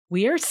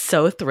We are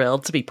so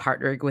thrilled to be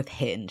partnering with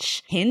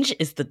Hinge. Hinge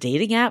is the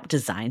dating app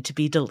designed to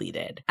be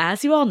deleted.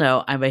 As you all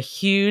know, I'm a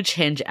huge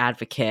Hinge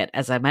advocate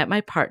as I met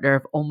my partner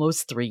of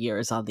almost 3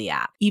 years on the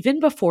app.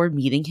 Even before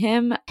meeting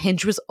him,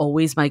 Hinge was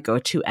always my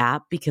go-to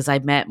app because I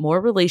met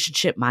more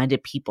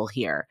relationship-minded people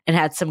here and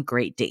had some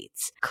great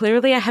dates.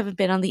 Clearly, I haven't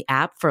been on the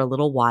app for a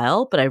little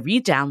while, but I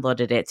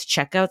re-downloaded it to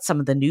check out some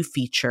of the new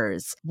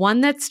features. One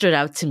that stood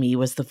out to me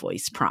was the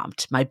voice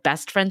prompt, my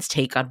best friend's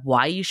take on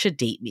why you should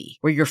date me,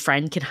 where your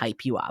friend can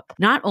hype you up.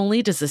 Not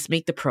only does this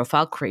make the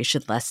profile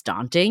creation less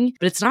daunting,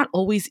 but it's not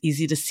always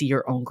easy to see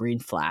your own green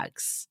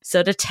flags.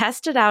 So to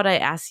test it out, I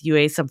asked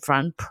Yue some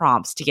fun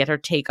prompts to get her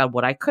take on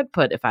what I could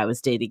put if I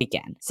was dating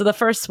again. So the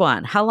first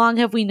one, how long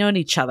have we known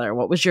each other?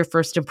 What was your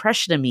first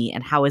impression of me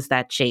and how has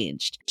that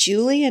changed?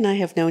 Julie and I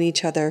have known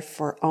each other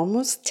for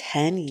almost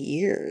 10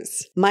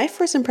 years. My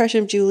first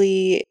impression of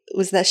Julie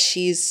was that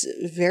she's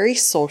very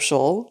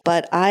social,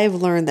 but I've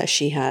learned that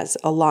she has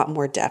a lot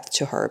more depth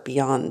to her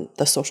beyond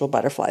the social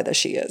butterfly that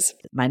she is.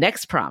 My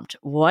next prompt,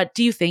 what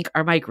do you think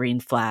are my green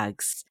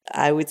flags?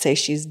 I would say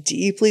she's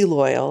deeply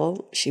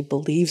loyal. She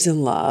believes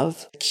in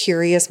love,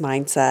 curious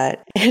mindset,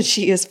 and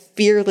she is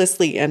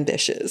fearlessly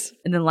ambitious.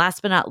 And then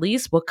last but not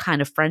least, what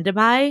kind of friend am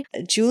I?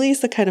 Julie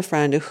is the kind of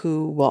friend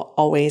who will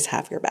always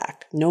have your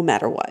back, no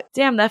matter what.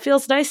 Damn, that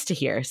feels nice to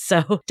hear.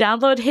 So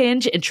download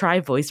Hinge and try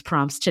voice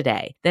prompts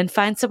today. Then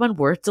find someone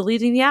worth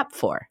deleting the app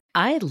for.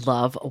 I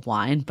love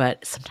wine,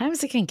 but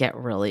sometimes it can get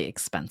really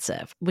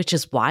expensive, which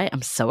is why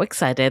I'm so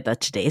excited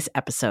that today's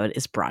episode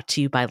is brought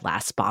to you by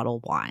Last Bottle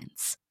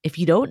Wines. If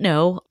you don't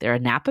know, they're a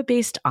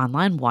Napa-based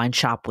online wine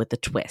shop with a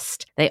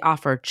twist. They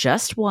offer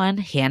just one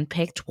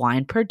hand-picked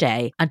wine per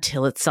day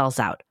until it sells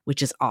out,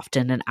 which is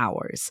often in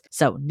hours.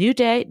 So new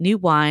day, new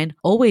wine,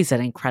 always at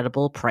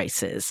incredible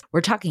prices.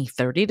 We're talking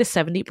 30 to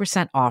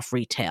 70% off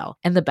retail.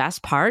 And the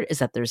best part is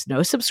that there's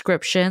no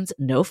subscriptions,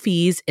 no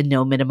fees, and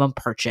no minimum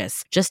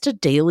purchase. Just a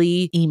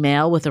daily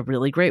email with a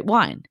really great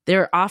wine.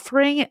 They're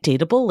offering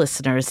Dateable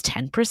listeners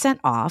 10%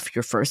 off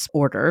your first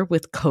order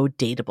with code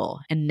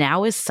Dateable. And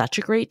now is such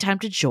a great time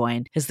to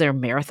join as their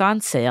marathon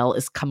sale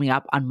is coming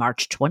up on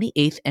March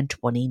 28th and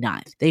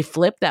 29th. They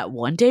flip that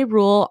one-day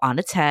rule on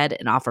its head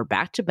and offer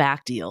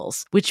back-to-back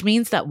deals, which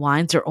means that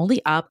wines are only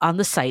up on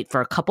the site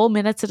for a couple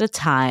minutes at a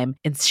time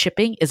and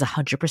shipping is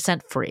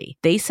 100% free.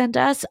 They sent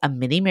us a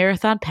mini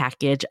marathon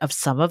package of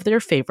some of their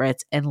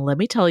favorites, and let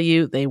me tell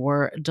you, they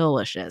were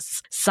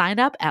delicious. Sign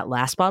up at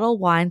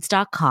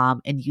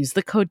lastbottlewines.com and use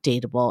the code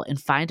Dateable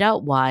and find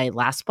out why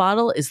Last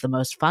Bottle is the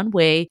most fun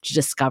way to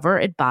discover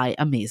and buy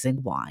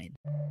amazing wine.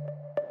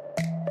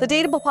 The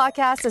Dateable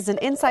podcast is an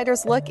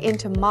insider's look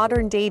into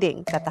modern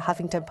dating that the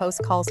Huffington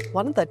Post calls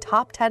one of the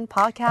top 10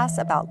 podcasts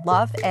about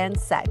love and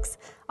sex.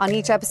 On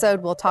each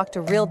episode, we'll talk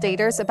to real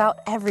daters about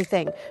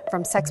everything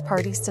from sex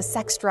parties to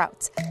sex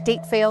droughts,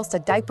 date fails to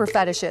diaper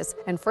fetishes,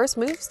 and first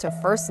moves to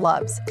first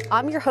loves.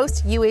 I'm your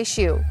host, Yue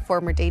Xu,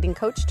 former dating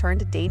coach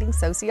turned dating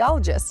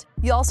sociologist.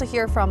 You'll also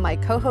hear from my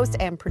co-host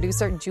and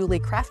producer, Julie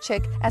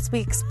Krafchick, as we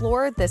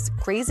explore this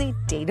crazy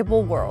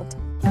dateable world.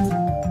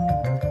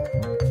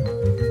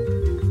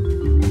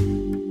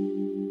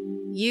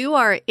 You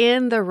are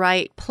in the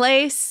right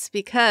place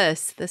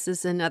because this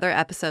is another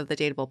episode of the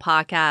Dateable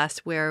podcast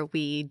where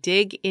we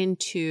dig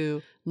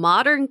into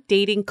modern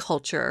dating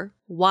culture,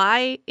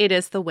 why it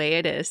is the way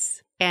it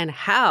is, and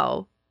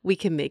how we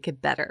can make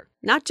it better.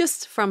 Not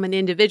just from an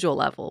individual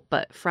level,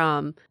 but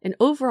from an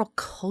overall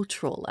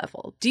cultural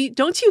level.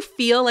 Don't you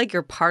feel like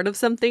you're part of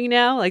something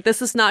now? Like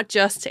this is not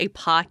just a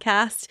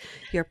podcast,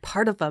 you're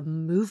part of a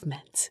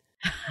movement.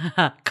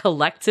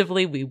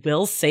 Collectively, we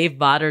will save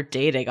modern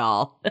dating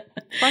all.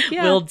 Fuck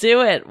yeah. We'll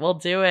do it. We'll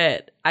do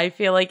it. I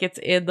feel like it's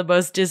in the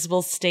most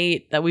dismal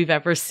state that we've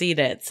ever seen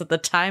it. So the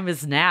time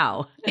is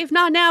now. If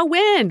not now,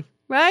 when?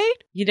 Right?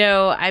 You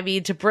know, I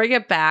mean, to bring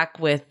it back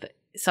with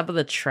some of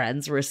the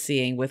trends we're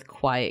seeing with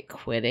quiet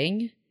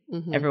quitting.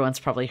 Mm-hmm.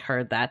 Everyone's probably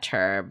heard that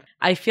term.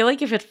 I feel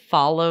like if it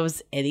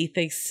follows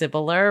anything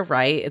similar,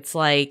 right? It's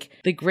like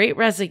the Great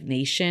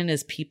Resignation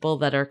is people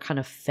that are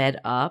kind of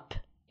fed up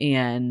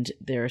and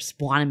they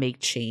want to make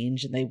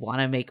change and they want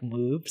to make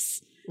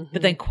moves. Mm-hmm.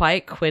 But then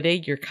quiet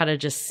quitting, you're kind of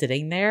just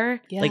sitting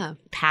there, like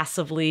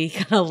passively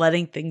kind of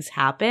letting things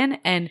happen.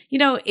 And, you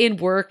know, in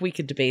work, we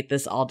could debate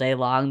this all day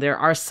long. There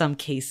are some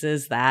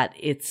cases that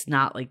it's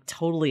not like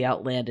totally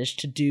outlandish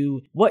to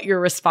do what your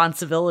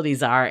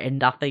responsibilities are and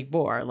nothing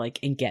more, like,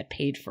 and get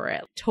paid for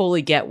it.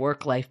 Totally get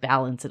work-life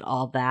balance and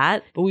all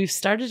that. But we've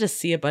started to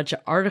see a bunch of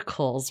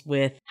articles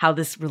with how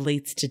this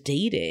relates to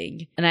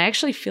dating. And I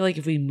actually feel like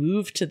if we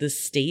move to this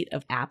state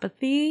of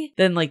apathy,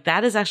 then like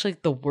that is actually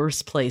the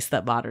worst place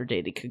that modern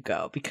dating could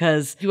go,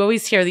 because you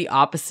always hear the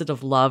opposite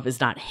of love is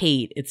not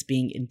hate, it's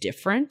being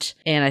indifferent.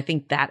 And I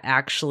think that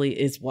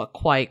actually is what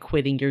quiet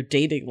quitting your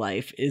dating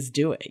life is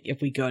doing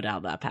if we go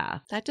down that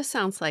path. That just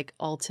sounds like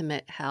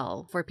ultimate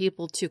hell for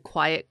people to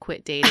quiet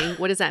quit dating.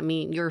 What does that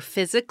mean? You're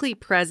physically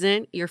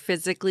present, you're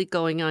physically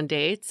going on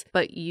dates,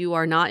 but you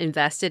are not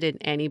invested in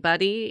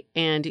anybody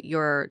and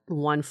you're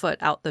one foot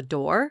out the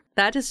door.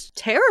 That is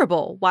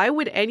terrible. Why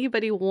would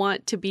anybody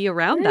want to be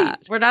around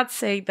that? We're not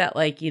saying that,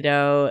 like, you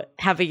know,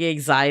 having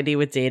anxiety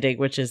with dating,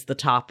 which is the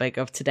topic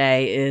of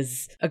today,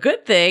 is a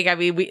good thing. I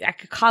mean, that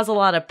could cause a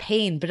lot of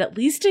pain, but at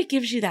least it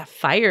gives you that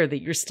fire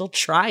that you're still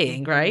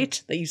trying,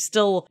 right? That you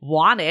still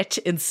want it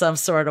in some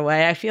sort of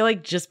way. I feel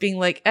like just being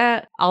like,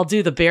 I'll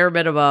do the bare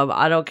minimum,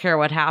 I don't care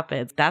what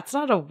happens. That's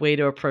not a way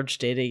to approach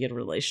dating and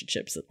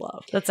relationships and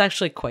love. That's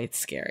actually quite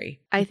scary.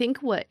 I think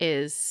what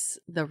is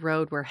the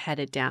road we're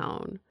headed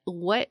down,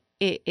 what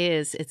it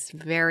is, it's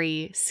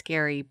very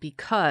scary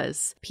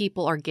because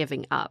people are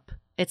giving up.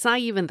 It's not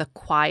even the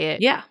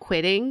quiet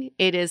quitting.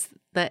 It is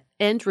the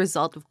end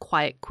result of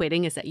quiet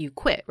quitting is that you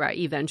quit, right?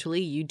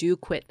 Eventually you do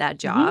quit that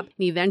job.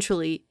 And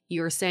eventually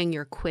you're saying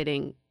you're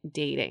quitting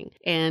dating.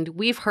 And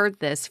we've heard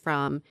this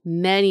from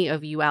many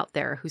of you out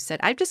there who said,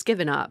 I've just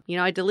given up. You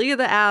know, I deleted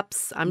the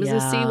apps. I'm just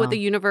going to see what the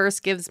universe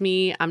gives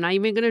me. I'm not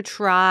even going to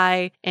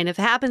try. And if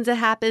it happens, it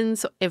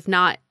happens. If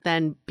not,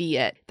 then be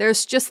it.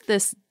 There's just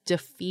this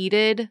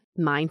defeated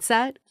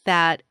mindset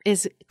that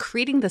is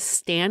creating the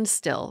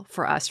standstill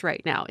for us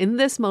right now. In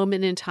this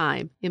moment in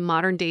time, in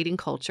modern dating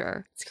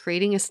culture, it's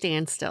creating a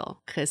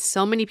standstill because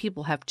so many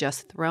people have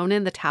just thrown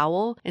in the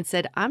towel and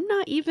said, I'm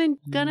not even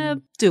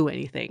gonna do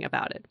anything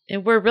about it.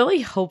 And we're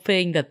really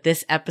hoping that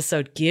this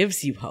episode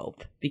gives you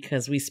hope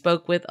because we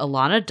spoke with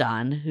Ilana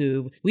Dunn,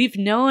 who we've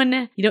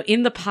known, you know,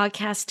 in the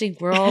podcasting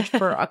world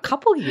for a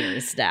couple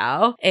years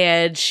now.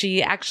 And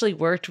she actually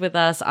worked with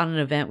us on an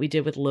event we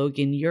did with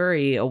Logan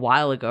Ury a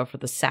while ago for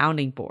the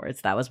sounding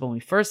boards. That was when we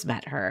first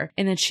met her.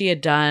 And then she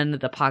had done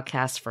the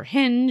podcast for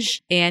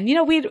Hinge. And, you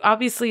know, we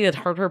obviously had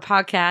heard her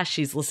podcast.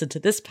 She's listened to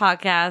this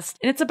podcast.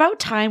 And it's about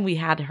time we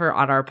had her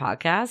on our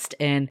podcast.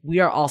 And we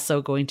are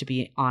also going to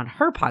be on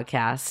her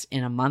podcast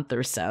in a month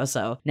or so.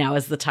 So now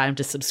is the time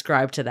to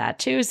subscribe to that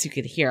too, so you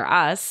can hear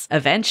us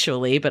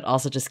eventually, but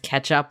also just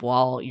catch up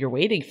while you're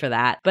waiting for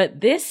that.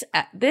 But this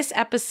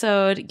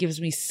episode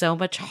gives me so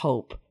much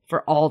hope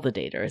for all the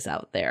daters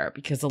out there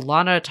because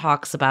Ilana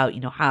talks about,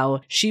 you know,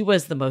 how she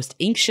was the most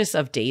anxious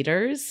of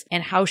daters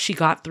and how she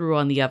got through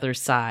on the other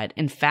side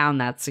and found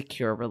that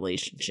secure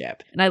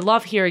relationship. And I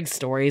love hearing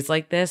stories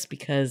like this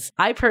because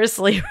I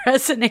personally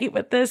resonate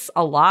with this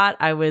a lot.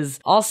 I was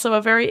also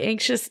a very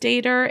anxious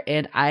dater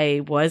and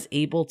I was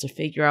able to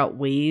figure out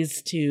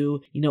ways to,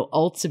 you know,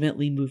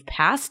 ultimately move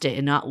past it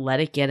and not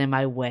let it get in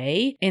my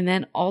way. And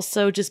then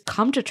also just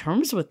come to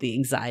terms with the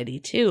anxiety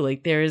too.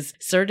 Like there's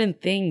certain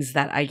things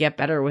that I get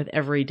better with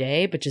every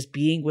day, but just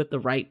being with the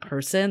right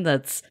person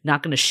that's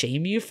not going to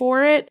shame you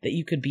for it, that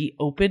you could be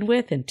open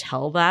with and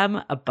tell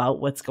them about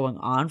what's going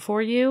on for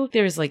you.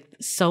 There's like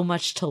so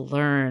much to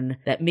learn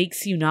that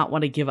makes you not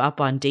want to give up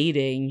on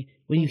dating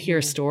when you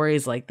hear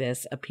stories like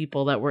this of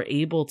people that were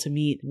able to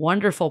meet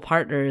wonderful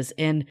partners.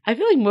 And I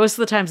feel like most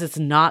of the times it's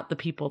not the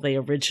people they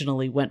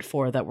originally went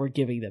for that were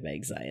giving them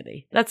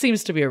anxiety. That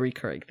seems to be a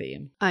recurring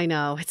theme. I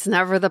know. It's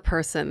never the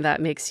person that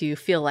makes you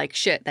feel like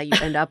shit that you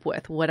end up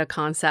with. What a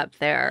concept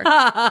there.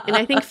 And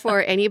I think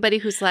for anybody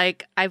who's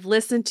like, I've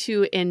listened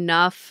to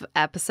enough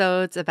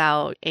episodes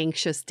about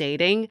anxious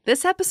dating,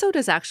 this episode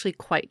is actually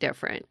quite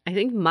different. I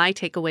think my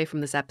takeaway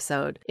from this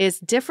episode is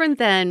different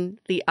than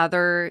the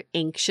other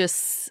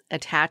anxious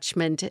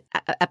attachment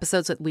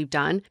episodes that we've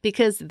done,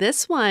 because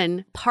this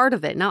one, part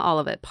of it, not all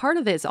of it, part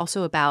of it is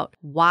also about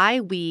why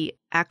we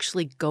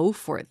actually go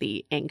for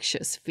the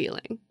anxious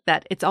feeling,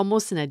 that it's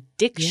almost an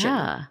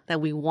addiction that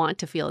we want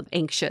to feel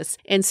anxious.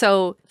 And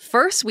so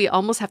first, we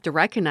almost have to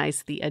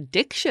recognize the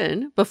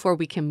addiction before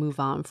we can move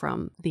on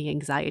from the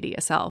anxiety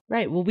itself.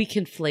 Right. Well, we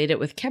conflate it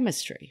with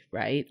chemistry,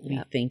 right? Yep.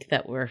 We think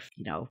that we're,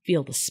 you know,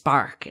 feel the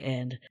spark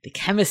and the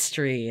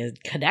chemistry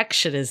and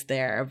connection is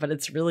there, but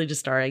it's really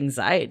just our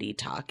anxiety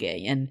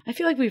talking. And I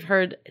feel like we've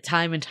heard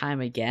time and time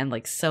again,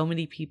 like so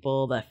many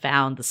people that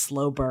found the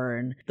slow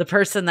burn, the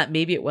person that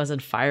maybe it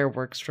wasn't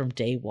fireworks from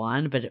day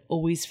one, but it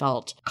always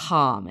felt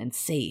calm and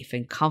safe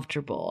and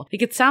comfortable.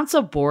 Like it sounds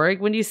so boring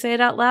when you say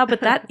it out loud, but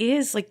that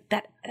is like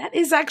that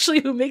is actually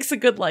who makes a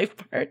good life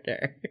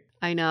partner.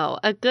 I know.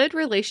 A good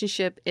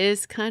relationship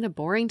is kind of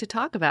boring to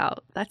talk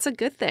about. That's a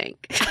good thing.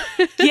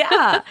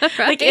 Yeah. Right?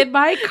 Like in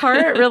my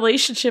current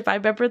relationship, I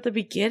remember at the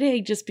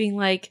beginning just being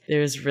like,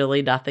 there's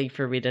really nothing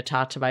for me to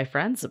talk to my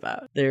friends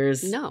about.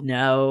 There's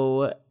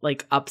no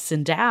like ups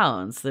and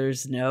downs.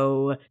 There's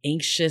no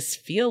anxious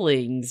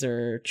feelings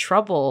or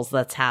troubles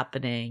that's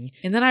happening.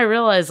 And then I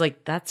realized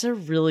like, that's a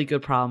really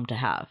good problem to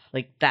have.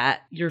 Like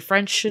that your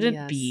friend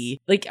shouldn't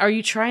be like, are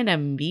you trying to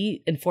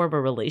meet and form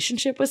a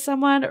relationship with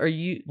someone, or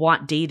you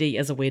want dating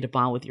as a way to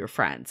bond with your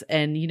friends?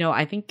 And, you know,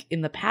 I think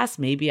in the past,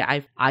 maybe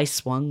I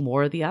swung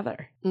more the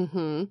other.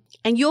 Mm-hmm.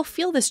 And you'll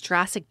feel this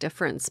drastic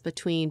difference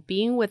between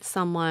being with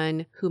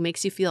someone who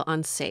makes you feel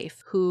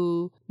unsafe,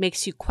 who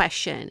makes you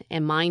question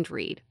and mind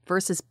read,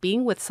 versus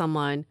being with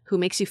someone who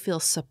makes you feel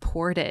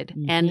supported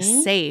and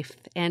safe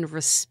and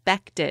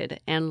respected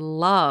and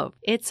loved.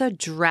 It's a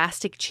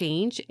drastic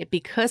change.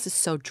 Because it's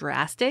so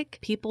drastic,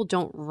 people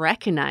don't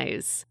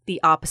recognize the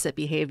opposite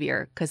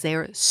behavior because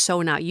they're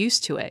so not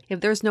used to it.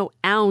 If there's no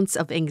ounce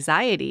of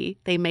anxiety,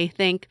 they may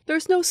think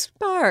there's no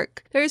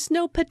spark, there's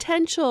no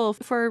potential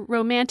for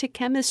romantic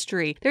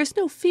chemistry, there's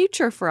no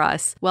future for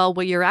us. Well,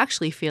 what you're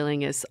actually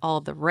feeling is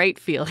all the right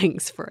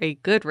feelings for a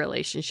good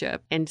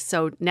relationship. And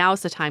so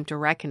now's the time to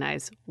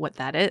recognize what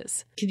that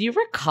is. Can you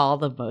recall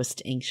the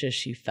most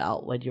anxious you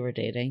felt when you were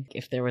dating?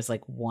 If there was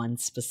like one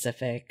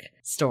specific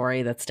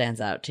story that stands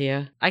out to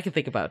you? I can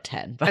think about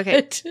 10. But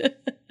okay.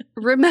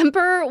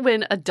 Remember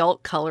when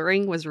adult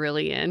coloring was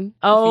really in?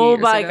 Oh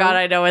my God,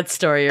 I know what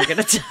story you're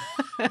going to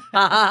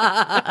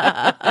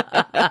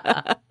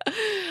tell.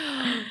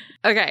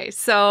 Okay,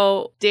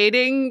 so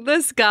dating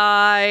this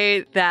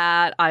guy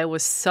that I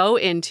was so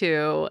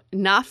into,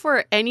 not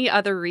for any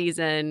other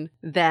reason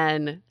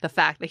than the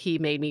fact that he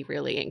made me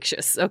really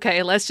anxious.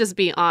 Okay, let's just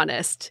be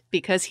honest.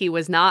 Because he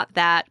was not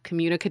that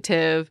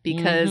communicative,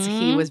 because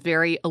he was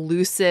very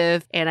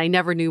elusive, and I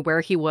never knew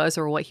where he was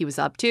or what he was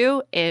up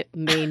to, it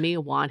made me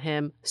want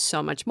him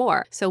so much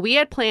more. So we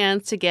had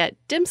plans to get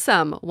dim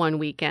sum one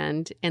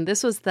weekend, and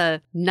this was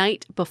the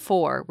night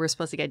before we were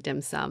supposed to get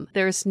dim sum.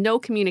 There's no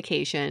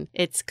communication.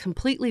 It's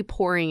completely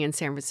pouring in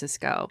San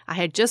Francisco. I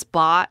had just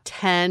bought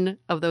 10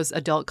 of those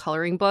adult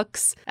coloring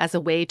books as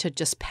a way to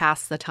just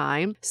pass the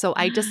time. So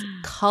I just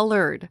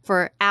colored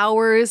for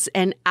hours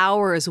and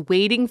hours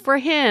waiting for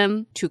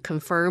him to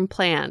confirm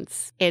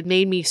plans. It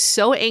made me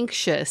so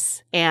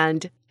anxious,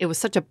 and it was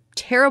such a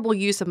terrible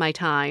use of my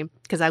time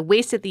because I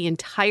wasted the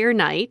entire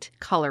night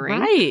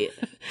coloring. Right.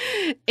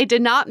 It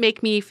did not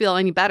make me feel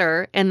any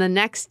better. And the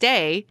next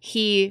day,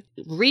 he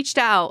reached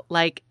out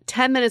like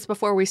 10 minutes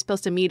before we were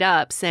supposed to meet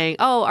up saying,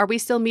 "Oh, are we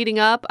still meeting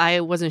up?"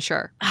 I wasn't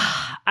sure.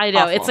 I know.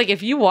 Awful. It's like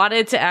if you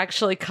wanted to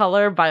actually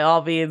color, by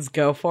all means,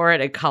 go for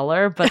it and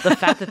color. But the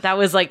fact that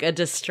was like a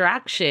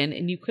distraction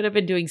and you could have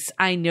been doing,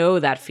 I know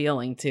that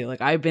feeling too.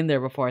 Like I've been there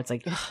before. It's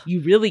like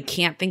you really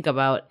can't think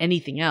about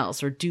anything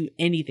else or do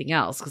anything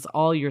else because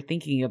all you're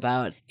thinking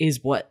about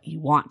is what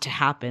you want to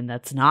happen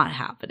that's not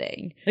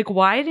happening. Like,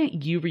 why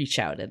didn't you reach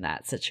out in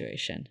that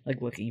situation?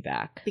 Like looking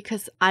back.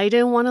 Because I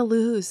didn't want to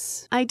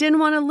lose. I didn't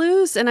want to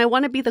lose. And I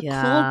want to be the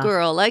cool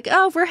girl. Like,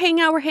 oh, if we're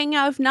hanging out, we're hanging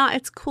out. If not,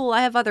 it's cool.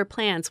 I have other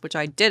plans, which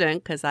I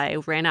didn't because I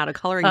ran out of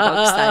coloring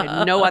books. I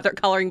had no other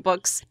coloring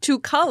books to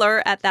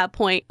color at that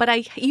point. But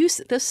I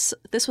used this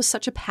was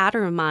such a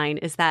pattern of mine,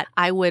 is that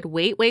I would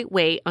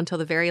wait until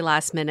the very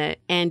last minute.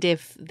 And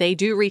if they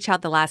do reach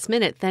out the last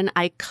minute, then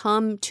I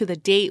come to the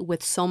date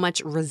with so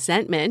much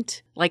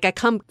resentment. Like I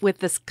come with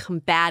this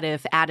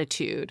combative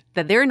attitude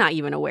that they're not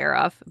even aware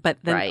of, but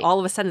then all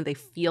of a sudden they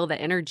feel the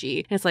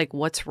energy. And it's like,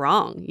 what's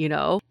wrong, you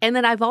know? And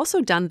then I've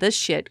also done this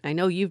shit. I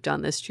know you've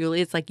done this,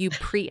 Julie. It's like you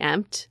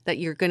preempt that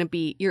you're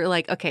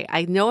like, okay,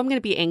 I know I'm going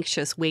to be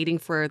anxious waiting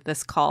for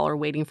this call or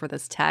waiting for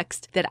this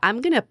text, that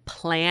I'm going to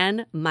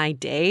plan my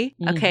day.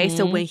 Okay.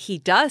 So when he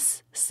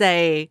does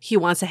say he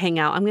wants to hang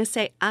out, I'm going to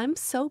say, I'm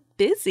so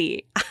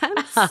busy.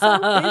 I'm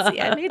so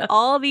busy. I made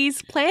all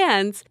these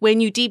plans,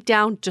 when you deep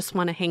down just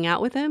want to hang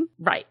out with him.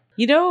 Right.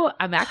 You know,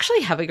 I'm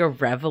actually having a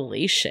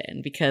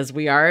revelation because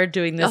we are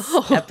doing this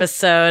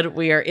episode.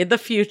 We are in the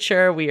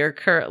future. We are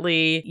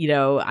currently,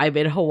 I'm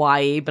in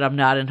Hawaii, but I'm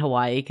not in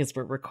Hawaii because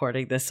we're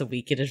recording this a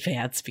week in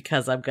advance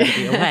because I'm going to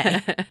be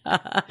away.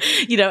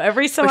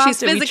 Every so often.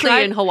 She's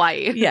physically in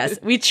Hawaii. Yes.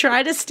 We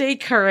try to stay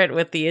current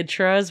with the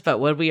intros, but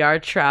when we are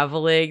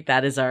traveling,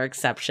 that is our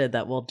exception,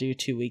 that we'll do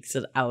 2 weeks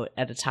out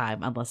at a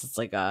time, unless it's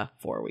like a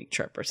 4-week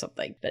trip or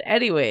something. But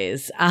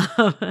anyways,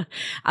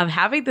 I'm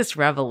having this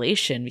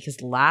revelation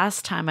because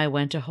last time I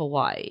went to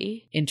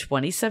Hawaii in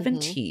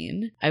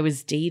 2017, I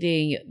was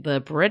dating the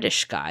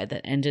British guy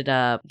that ended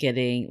up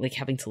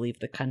having to leave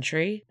the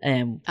country.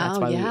 And that's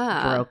why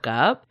we broke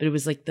up. But it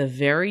was like the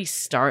very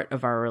start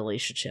of our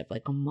relationship,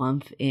 like a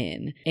month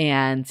in.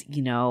 And,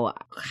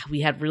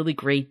 we had really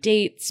great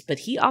dates, but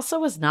he also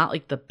was not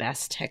like the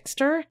best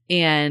texter.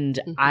 And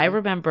I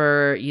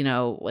remember,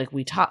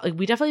 we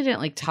definitely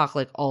didn't talk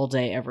all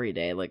day, every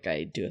day, like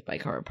I do with my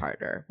current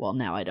partner. Well,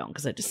 now I don't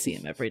because I just see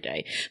him every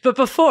day. But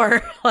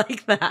before,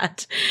 like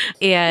that.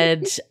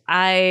 And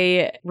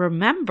I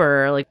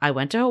remember I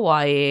went to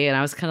Hawaii and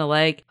I was kind of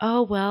like,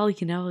 oh, well,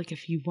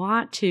 if you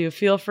want to,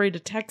 feel free to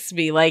text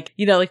me,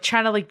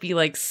 trying to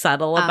be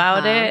subtle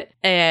about it.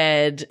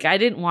 And I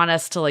didn't want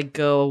us to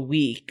go a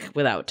week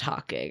without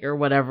talking or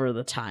whatever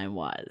the time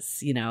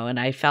was, and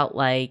I felt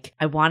like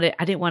I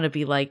didn't want to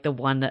be the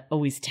one that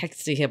always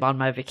texting him on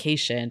my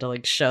vacation to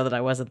show that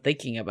I wasn't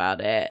thinking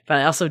about it. But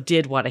I also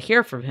did want to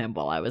hear from him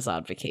while I was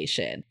on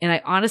vacation. And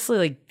I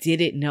honestly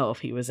didn't know if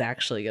he he was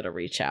actually going to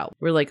reach out.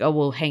 We're like, oh,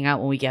 we'll hang out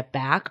when we get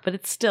back. But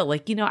it's still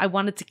like, I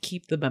wanted to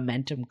keep the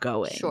momentum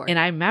going. Sure. And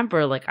I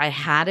remember like I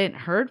hadn't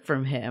heard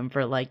from him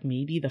for like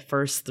maybe the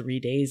first 3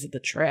 days of the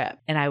trip.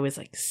 And I was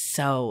like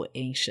so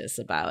anxious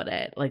about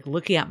it, like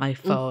looking at my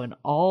phone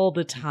all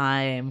the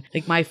time.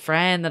 Like my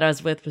friend that I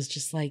was with was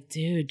just like,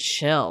 dude,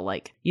 chill.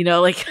 Like,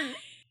 like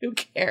who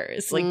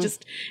cares? Like,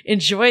 just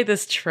enjoy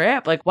this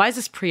trip. Like, why is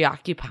this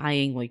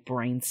preoccupying like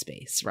brain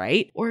space,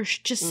 right? Or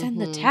just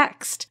send the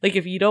text. Like,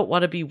 if you don't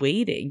want to be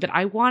waiting. But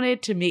I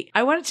wanted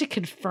to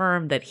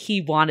confirm that he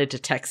wanted to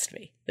text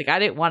me. Like, I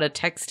didn't want to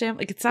text him.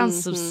 Like, it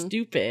sounds so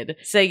stupid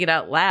saying it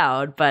out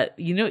loud, but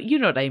you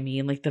know what I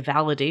mean? Like the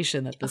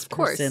validation that this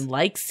person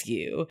likes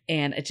you.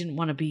 And I didn't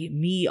want to be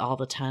me all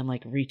the time,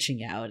 like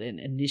reaching out and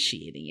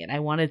initiating it. I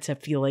wanted to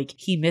feel like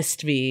he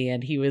missed me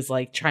and he was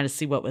like trying to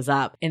see what was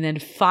up. And then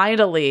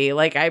finally,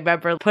 like I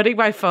remember putting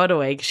my phone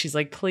away because she's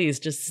like, please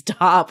just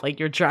stop. Like,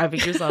 you're driving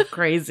yourself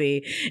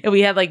crazy. And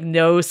we had like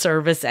no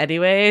service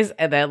anyways.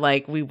 And then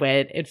like we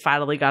went and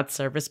finally got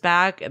service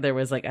back. And there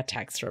was like a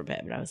text from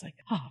him. And I was like,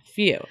 oh,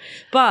 phew.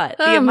 But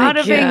the amount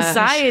of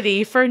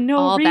anxiety for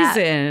no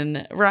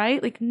reason,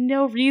 right? Like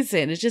no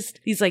reason. It's just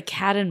these like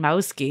cat and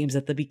mouse games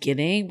at the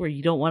beginning where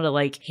you don't want to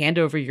like hand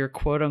over your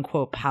quote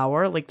unquote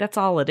power. Like that's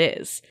all it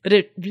is. But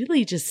it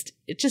really just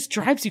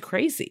drives you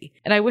crazy.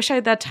 And I wish I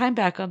had that time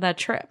back on that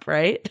trip,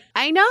 right?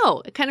 I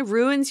know. It kind of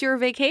ruins your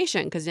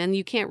vacation because then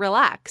you can't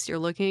relax. You're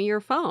looking at your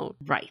phone.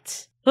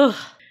 Right. Ugh.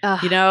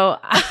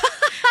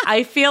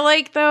 I feel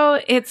like, though,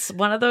 it's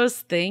one of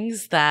those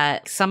things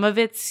that some of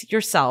it's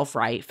yourself,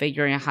 right?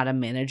 Figuring out how to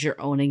manage your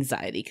own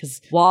anxiety.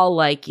 Because while,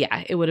 like,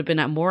 yeah, it would have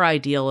been more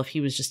ideal if he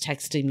was just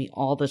texting me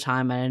all the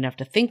time and I didn't have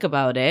to think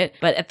about it.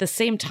 But at the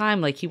same time,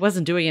 like, he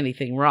wasn't doing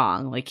anything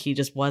wrong. Like, he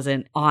just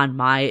wasn't on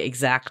my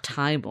exact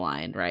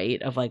timeline,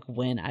 right? Of, like,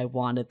 when I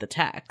wanted the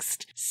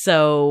text.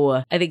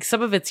 So I think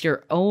some of it's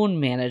your own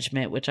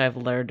management, which I've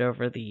learned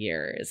over the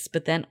years.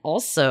 But then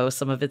also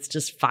some of it's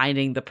just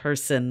finding the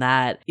person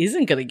that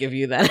isn't going to give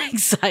you that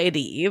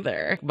anxiety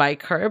either. My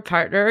current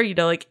partner,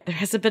 like there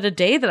hasn't been a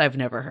day that I've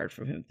never heard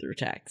from him through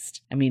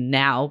text. I mean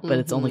now, but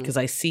it's only because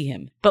I see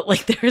him. But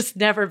like there's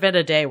never been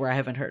a day where I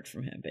haven't heard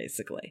from him,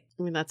 basically.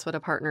 I mean, that's what a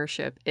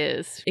partnership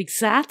is.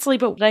 Exactly.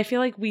 But I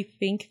feel like we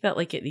think that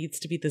like it needs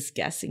to be this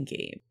guessing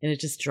game and it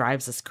just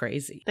drives us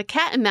crazy. The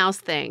cat and mouse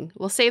thing,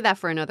 we'll save that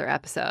for another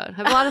episode. I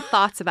have a lot of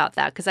thoughts about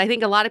that because I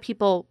think a lot of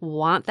people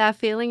want that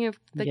feeling of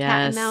the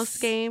cat and mouse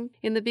game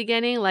in the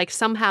beginning. Like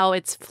somehow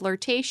it's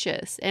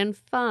flirtatious and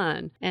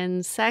fun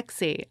and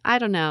sexy. I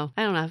don't know.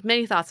 I have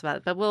many thoughts about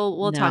it, but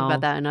we'll talk about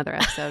that in another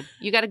episode.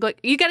 You got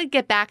to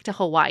get back to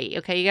Hawaii,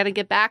 okay? You got to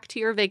get back to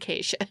your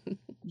vacation.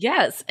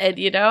 Yes. And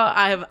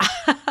I'm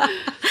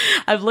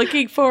I'm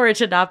looking forward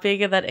to not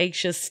being in that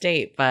anxious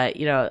state. But,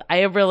 I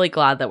am really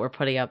glad that we're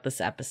putting out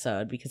this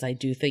episode because I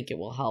do think it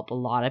will help a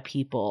lot of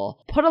people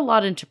put a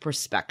lot into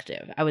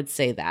perspective. I would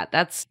say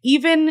that's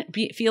even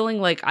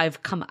feeling like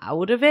I've come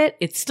out of it.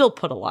 It still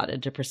put a lot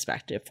into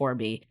perspective for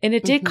me. And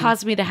it did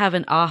cause me to have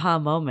an aha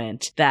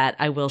moment that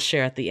I will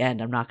share at the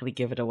end. I'm not going to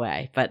give it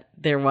away, but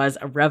there was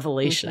a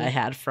revelation I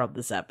had from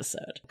this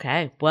episode.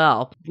 Okay.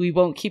 Well, we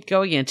won't keep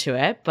going into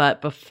it,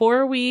 but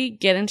before we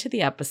get into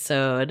the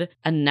episode,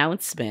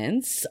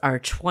 announcements. Our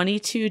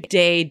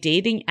 22-day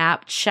dating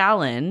app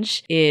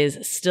challenge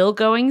is still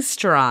going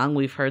strong.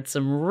 We've heard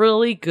some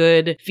really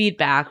good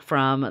feedback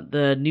from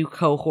the new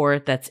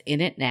cohort that's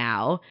in it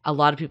now. A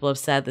lot of people have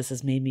said this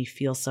has made me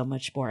feel so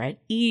much more at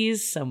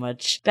ease, so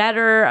much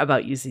better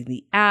about using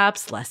the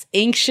apps, less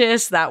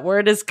anxious. That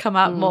word has come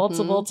out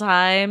multiple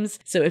times.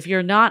 So if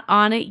you're not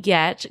on it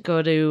yet,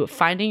 go to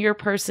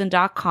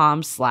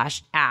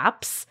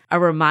findingyourperson.com/apps. A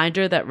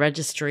reminder that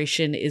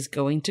registration is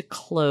going to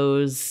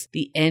close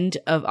the end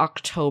of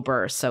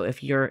October. So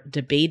if you're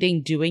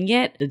debating doing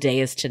it, the day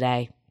is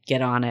today.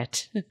 Get on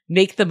it.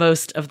 Make the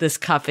most of this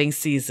cuffing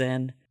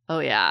season. Oh,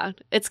 yeah.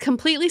 It's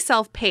completely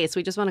self-paced.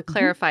 We just want to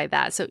clarify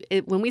that. So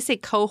when we say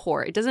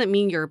cohort, it doesn't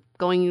mean you're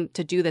going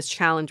to do this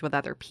challenge with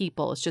other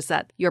people. It's just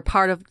that you're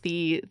part of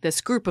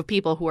this group of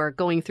people who are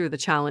going through the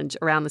challenge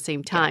around the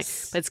same time.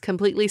 Yes. But it's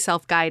completely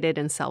self-guided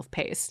and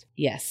self-paced.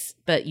 Yes,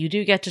 but you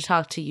do get to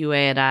talk to Yue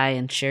and I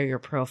and share your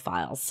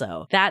profile.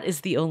 So that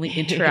is the only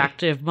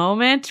interactive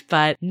moment.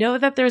 But know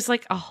that there's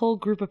like a whole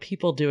group of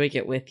people doing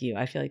it with you.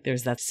 I feel like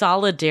there's that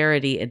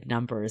solidarity in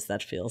numbers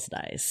that feels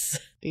nice.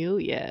 Oh,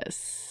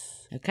 yes.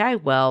 Okay,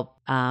 well,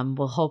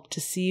 we'll hope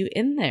to see you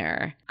in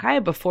there. Okay,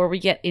 before we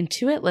get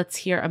into it, let's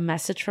hear a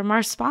message from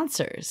our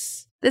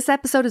sponsors. This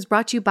episode is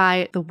brought to you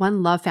by the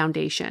One Love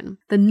Foundation.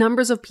 The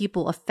numbers of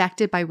people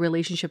affected by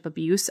relationship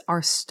abuse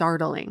are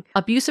startling.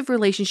 Abusive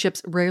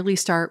relationships rarely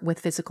start with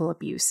physical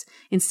abuse.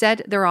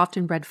 Instead, there are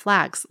often red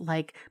flags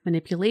like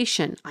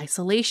manipulation,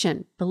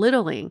 isolation,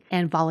 belittling,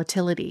 and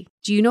volatility.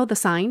 Do you know the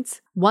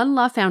signs? One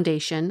Love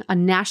Foundation, a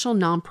national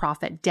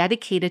nonprofit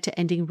dedicated to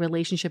ending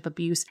relationship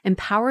abuse,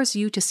 empowers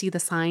you to see the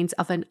signs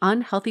of an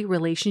unhealthy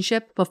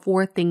relationship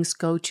before things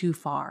go too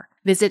far.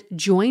 Visit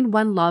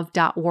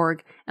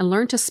joinonelove.org and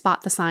learn to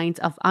spot the signs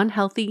of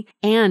unhealthy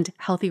and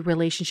healthy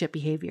relationship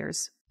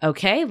behaviors.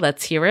 Okay,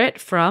 let's hear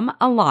it from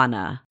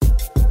Ilana.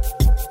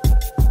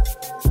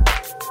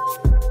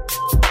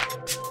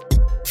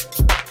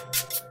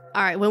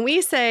 All right, when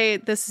we say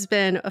this has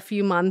been a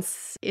few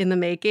months in the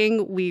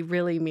making, we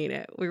really mean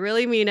it. We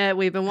really mean it.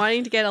 We've been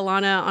wanting to get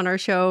Ilana on our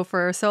show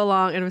for so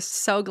long, and we're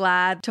so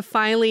glad to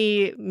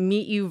finally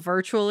meet you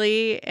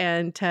virtually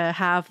and to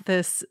have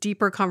this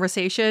deeper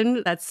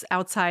conversation that's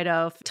outside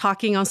of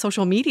talking on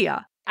social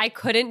media. I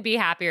couldn't be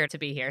happier to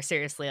be here.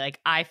 Seriously. Like,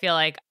 I feel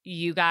like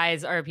you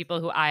guys are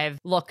people who I've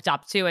looked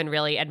up to and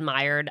really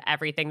admired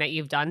everything that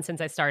you've done since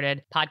I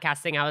started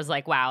podcasting. I was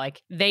like, wow,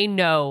 like they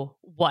know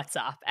what's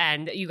up.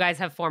 And you guys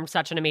have formed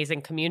such an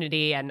amazing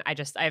community. And I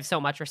have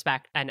so much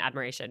respect and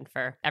admiration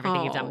for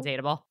everything you've done with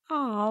Dateable.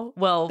 Oh,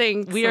 well,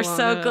 thanks, we are Ilana.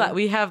 so glad.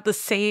 We have the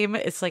same,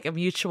 it's like a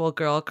mutual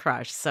girl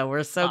crush. So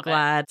we're so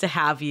glad to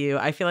have you.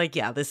 I feel like,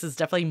 yeah, this is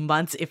definitely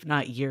months, if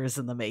not years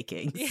in the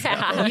making.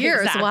 Yeah,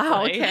 years. exactly.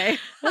 Wow. Okay.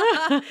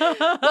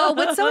 Well,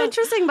 what's so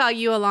interesting about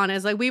you, Ilana,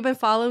 is like we've been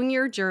following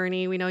your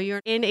journey. We know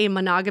you're in a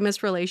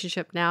monogamous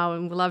relationship now,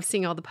 and we love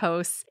seeing all the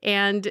posts.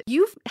 And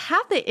you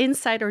have the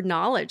insider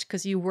knowledge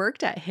because you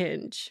worked at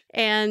Hinge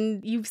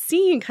and you've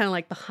seen kind of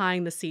like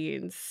behind the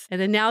scenes.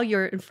 And then now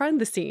you're in front of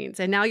the scenes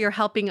and now you're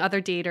helping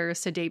other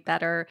daters to date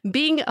better,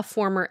 being a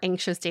former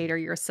anxious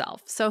dater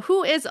yourself. So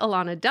who is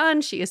Ilana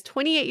Dunn? She is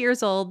 28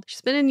 years old.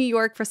 She's been in New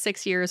York for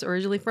 6 years,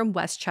 originally from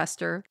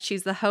Westchester.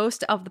 She's the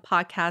host of the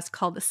podcast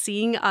called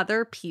Seeing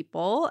Other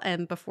People.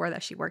 And before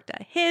that, she worked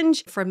at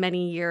Hinge for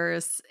many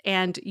years.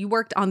 And you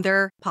worked on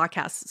their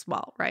podcast as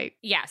well, right?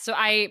 Yeah. So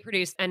I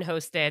produced and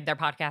hosted their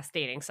podcast,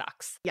 Dating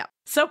Sucks. Yeah.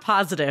 So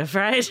positive,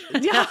 right?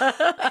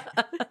 Yeah.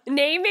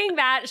 Naming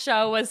that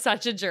show was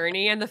such a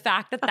journey. And the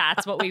fact that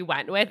that's what we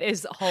went with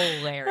is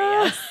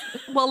hilarious.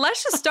 Well,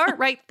 let's just start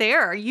right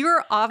there.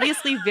 You're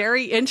obviously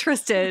very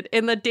interested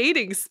in the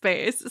dating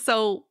space.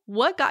 So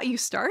what got you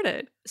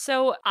started?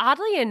 So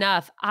oddly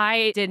enough,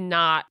 I did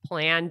not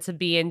plan to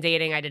be in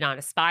dating. I did not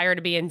aspire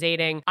to be in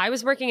dating. I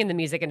was working in the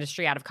music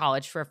industry out of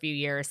college for a few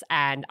years,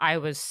 and I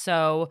was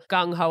so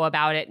gung-ho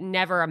about it,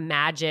 never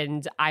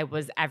imagined I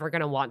was ever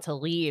going to want to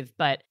leave.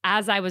 But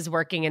as I was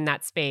working in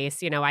that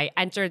space, I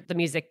entered the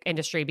music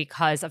industry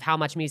because of how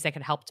much music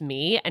had helped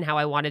me and how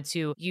I wanted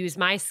to use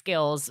my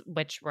skills,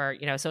 which were,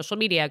 social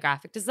media,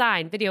 graphic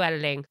design, video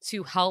editing,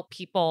 to help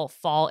people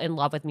fall in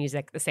love with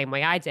music the same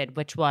way I did,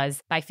 which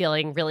was by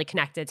feeling really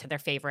connected to their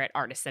favorite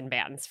artists and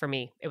bands. For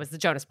me, it was the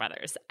Jonas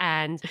Brothers.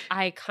 And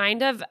I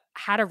kind of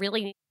had a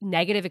really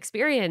negative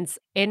experience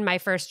in my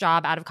first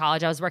job out of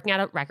college. I was working at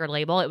a record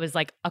label. It was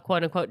like a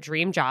quote unquote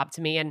dream job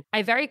to me. And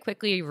I very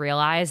quickly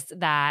realized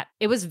that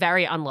it was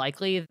very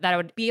unlikely that I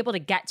would be able to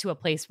get to a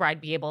place where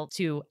I'd be able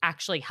to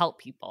actually help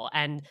people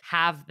and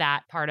have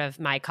that part of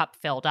my cup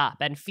filled up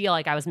and feel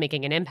like I was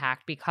making an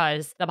impact,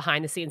 because the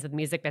behind the scenes of the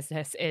music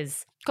business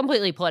is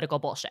completely political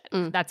bullshit.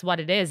 That's what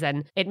it is.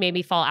 And it made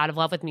me fall out of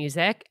love with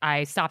music.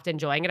 I stopped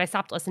enjoying it. I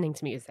stopped listening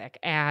to music.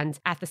 And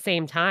at the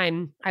same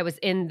time, I was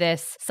in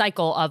this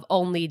cycle of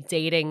only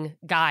dating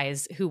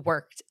guys who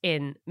worked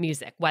in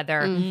music,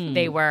 whether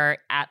they were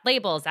at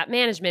labels, at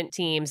management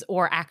teams,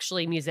 or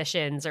actually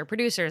musicians or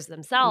producers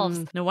themselves.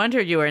 No wonder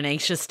you were an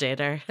anxious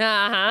dater.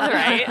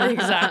 Right?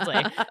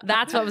 Exactly.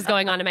 That's what was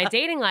going on in my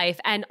dating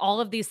life. And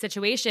all of these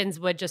situations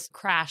would just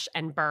crash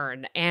and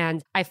burn.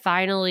 And I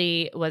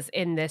finally was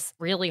in this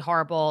really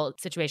horrible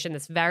situation,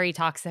 this very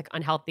toxic,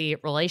 unhealthy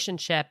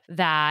relationship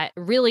that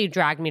really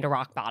dragged me to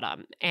rock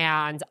bottom.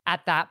 And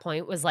at that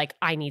point was like,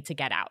 I need to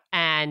get out.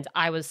 And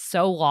I was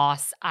so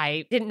lost.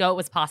 I didn't know it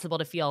was possible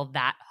to feel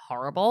that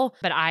horrible,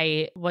 but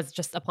I was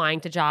just applying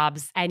to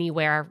jobs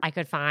anywhere I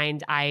could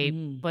find.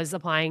 I was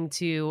applying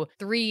to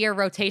 3-year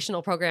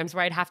rotational programs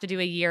where I'd have to do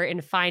a year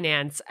in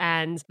finance,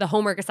 and the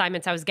homework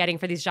assignments I was getting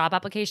for these job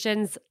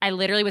applications, I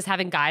literally was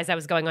having guys I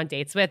was going on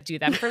dates with do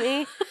them for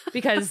me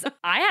because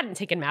I hadn't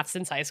taken math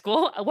since high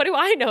school. What do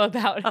I know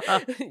about,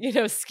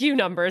 skew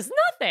numbers?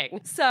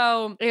 Nothing.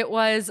 So it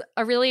was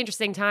a really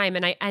interesting time,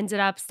 and I ended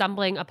up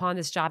stumbling upon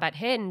this job at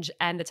Hinge,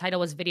 and the title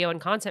was video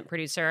and content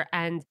producer.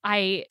 And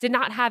I did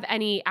not have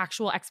any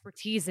actual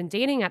expertise in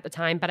dating at the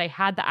time, but I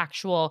had the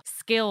actual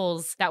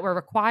skills that were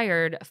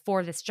required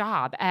for this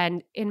job.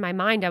 And in my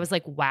mind, I was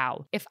like,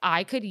 wow, if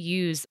I could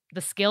use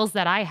the skills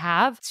that I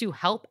have to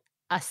help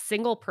a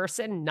single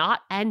person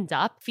not end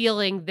up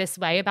feeling this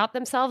way about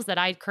themselves that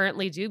I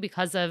currently do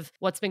because of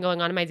what's been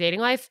going on in my dating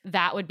life,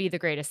 that would be the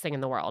greatest thing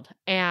in the world.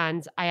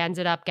 And I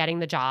ended up getting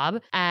the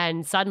job,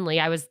 and suddenly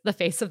I was the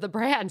face of the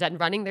brand and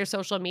running their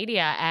social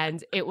media,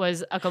 and it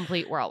was a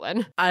complete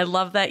whirlwind. I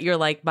love that you're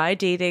like, my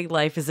dating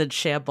life is in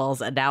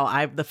shambles, and now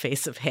I'm the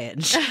face of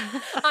Hinge.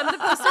 I'm the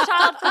poster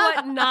child for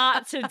what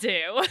not to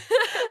do.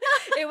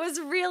 It was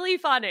really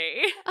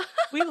funny.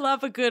 We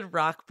love a good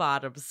rock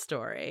bottom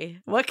story.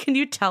 What can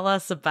you tell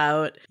us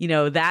about,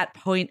 that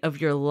point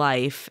of your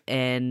life?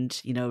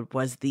 And,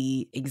 was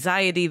the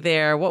anxiety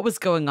there? What was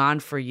going on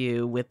for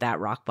you with that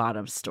rock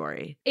bottom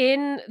story?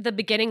 In the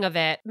beginning of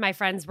it, my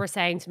friends were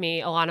saying to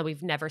me, Ilana,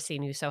 we've never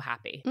seen you so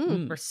happy.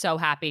 We're so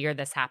happy you're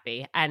this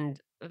happy. And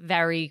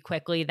very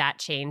quickly that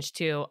changed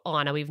to,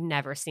 Ilana, we've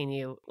never seen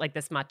you like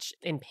this much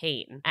in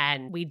pain.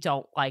 And we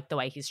don't like the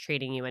way he's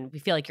treating you. And we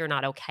feel like you're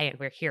not okay and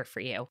we're here for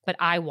you. But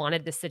I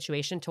wanted this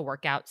situation to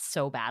work out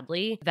so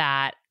badly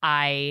that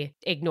I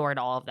ignored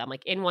all of them.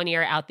 Like in one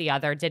ear, out the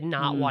other, did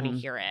not want to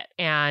hear it.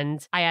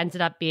 And I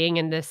ended up being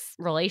in this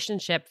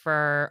relationship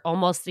for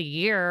almost a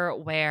year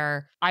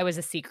where I was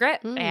a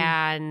secret.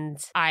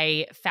 And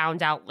I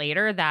found out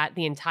later that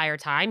the entire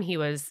time he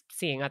was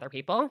seeing other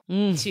people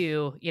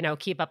to,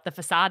 keep up the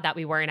facade that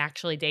we weren't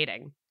actually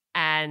dating.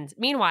 And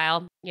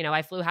meanwhile,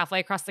 I flew halfway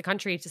across the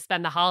country to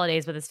spend the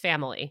holidays with his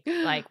family.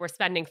 Like we're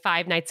spending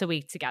 5 nights a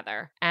week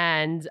together.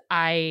 And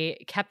I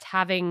kept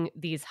having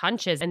these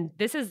hunches. And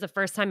this is the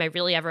first time I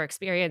really ever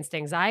experienced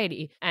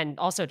anxiety and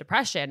also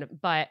depression.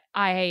 But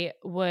I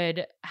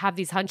would have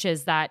these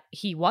hunches that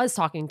he was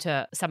talking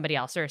to somebody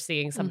else or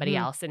seeing somebody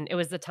else. And it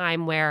was the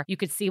time where you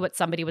could see what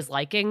somebody was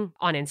liking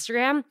on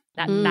Instagram.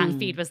 That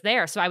feed was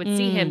there. So I would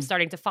see him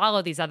starting to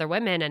follow these other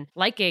women and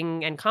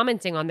liking and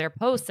commenting on their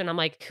posts. And I'm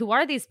like, who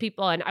are these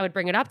people? And I would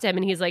bring it up to him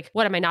and he's like,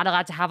 what, am I not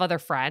allowed to have other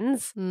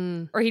friends?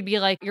 Or he'd be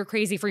like, you're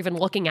crazy for even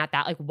looking at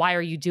that. Like, why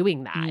are you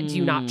doing that? Do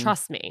you not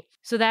trust me?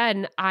 So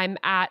then I'm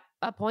at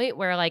a point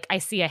where like I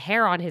see a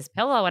hair on his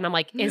pillow and I'm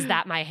like, is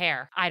that my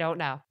hair? I don't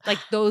know. Like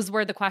those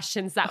were the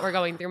questions that were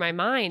going through my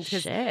mind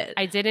because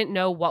I didn't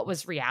know what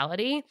was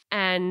reality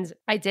and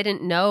I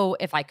didn't know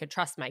if I could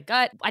trust my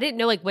gut. I didn't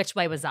know like which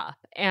way was up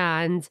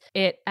and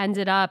it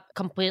ended up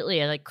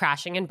completely like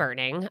crashing and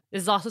burning.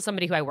 This is also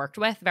somebody who I worked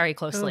with very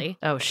closely.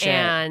 Oh shit.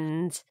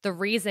 And the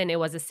reason it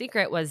was a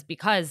secret was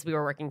because we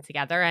were working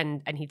together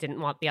and he didn't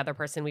want the other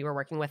person we were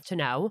working with to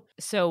know.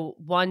 So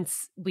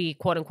once we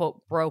quote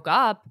unquote broke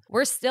up,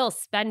 we're still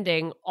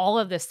spending all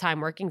of this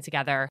time working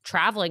together,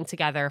 traveling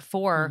together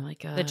for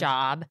the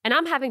job. And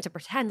I'm having to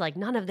pretend like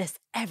none of this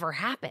ever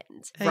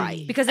happened.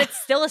 Right. Because it's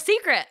still a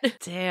secret.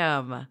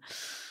 Damn.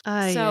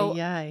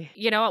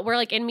 We're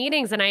like in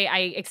meetings and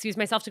I excuse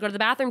myself to go to the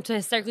bathroom to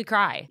hysterically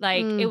cry.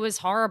 Like it was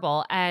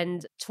horrible.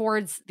 And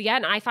towards the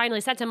end, I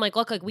finally said to him, like,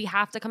 look, like we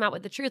have to come out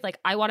with the truth. Like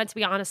I wanted to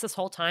be honest this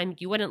whole time.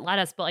 You wouldn't let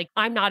us, but like,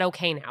 I'm not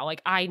okay now.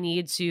 Like I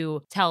need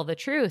to tell the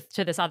truth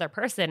to this other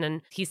person.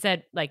 And he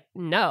said like,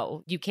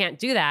 no, you can't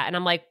do that. And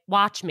I'm like,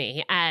 watch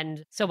me.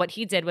 And so what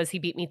he did was he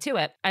beat me to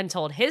it and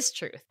told his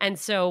truth. And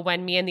so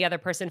when me and the other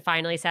person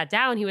finally sat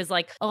down, he was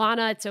like,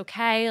 Ilana, it's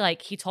okay.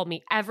 Like he told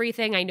me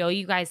everything. I know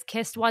you guys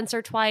kissed once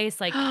or twice.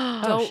 Like,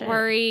 don't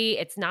worry.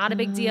 It's not a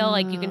big deal.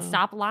 Like you can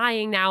stop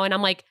lying now. And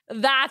I'm like,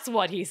 that's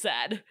what he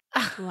said.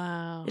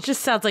 Wow. It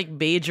just sounds like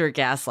major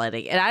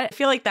gaslighting. And I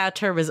feel like that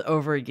term is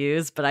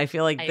overused, but I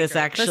feel like this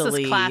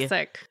actually is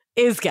classic.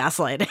 Is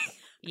gaslighting.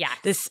 Yeah.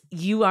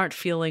 You aren't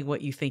feeling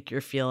what you think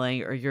you're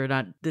feeling, or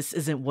this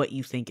isn't what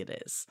you think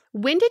it is.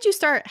 When did you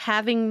start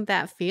having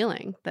that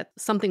feeling that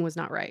something was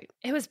not right?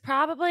 It was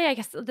probably, I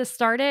guess this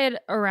started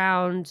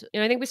around,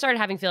 I think we started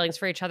having feelings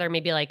for each other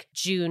maybe like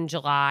June,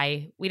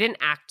 July. We didn't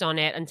act on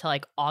it until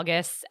like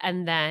August.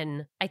 And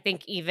then I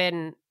think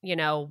even,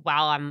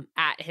 while I'm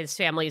at his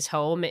family's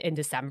home in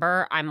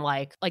December, I'm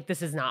like,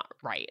 this is not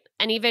right.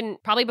 And even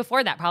probably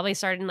before that, probably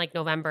started in like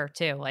November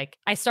too. Like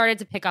I started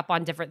to pick up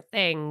on different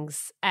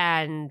things.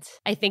 And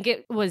I think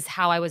it was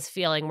how I was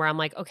feeling where I'm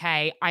like,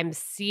 okay, I'm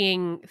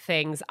seeing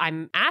things,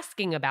 I'm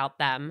asking about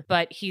them,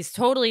 but he's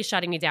totally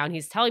shutting me down.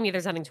 He's telling me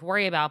there's nothing to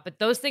worry about, but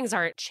those things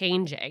aren't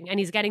changing and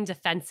he's getting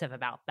defensive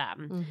about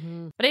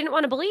them. But I didn't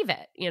want to believe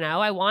it.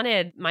 I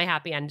wanted my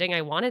happy ending.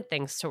 I wanted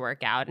things to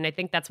work out. And I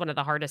think that's one of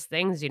the hardest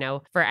things,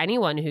 for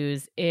anyone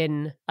who's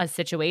in a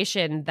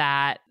situation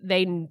that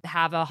they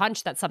have a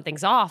hunch that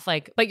something's off,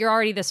 but you're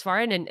already this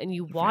far in and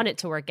you want it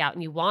to work out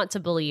and you want to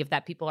believe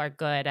that people are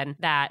good and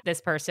that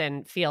this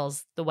person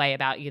feels the way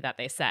about you that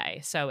they say.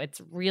 So it's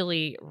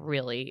really,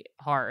 really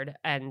hard.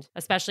 And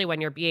especially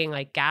when you're being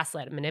like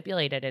gaslit and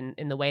manipulated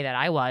in the way that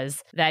I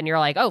was, then you're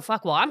like, oh,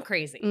 fuck, well, I'm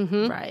crazy.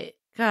 Right.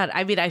 God,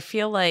 I mean, I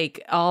feel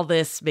like all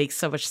this makes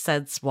so much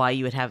sense why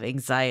you would have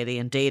anxiety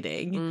in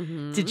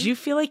dating. Did you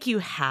feel like you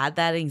had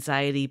that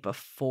anxiety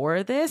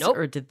before this? Nope.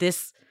 Or did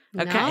this...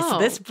 Okay, No. so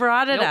this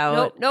brought it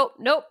out. Nope.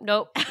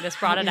 This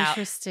brought it out.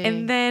 Interesting.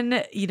 And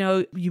then,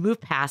 you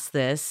move past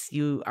this.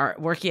 You are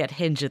working at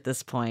Hinge at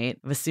this point.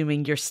 I'm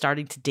assuming you're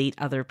starting to date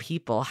other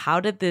people.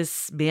 How did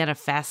this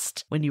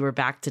manifest when you were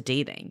back to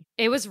dating?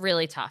 It was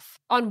really tough.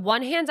 On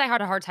one hand, I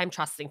had a hard time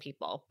trusting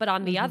people. But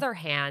on the other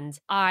hand,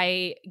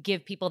 I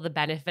give people the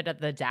benefit of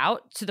the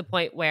doubt to the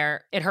point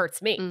where it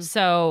hurts me.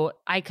 So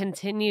I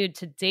continued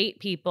to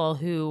date people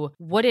who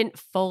wouldn't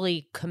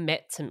fully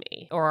commit to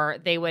me, or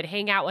they would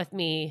hang out with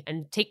me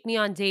and take me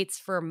on dates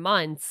for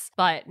months,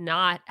 but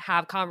not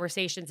have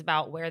conversations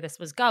about where this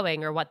was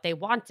going or what they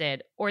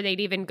wanted. Or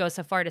they'd even go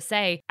so far to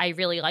say, I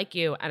really like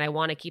you and I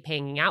want to keep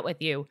hanging out with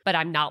you, but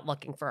I'm not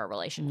looking for a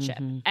relationship.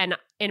 And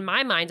in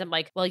my mind, I'm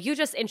like, well, you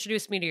just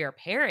introduced me to your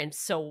parents.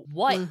 So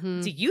what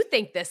do you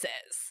think this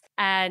is?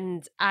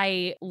 And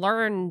I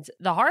learned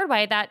the hard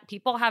way that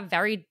people have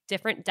very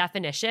different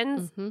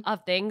definitions of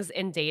things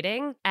in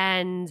dating.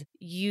 And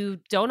you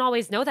don't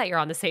always know that you're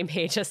on the same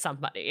page as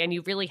somebody. And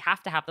you really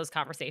have to have those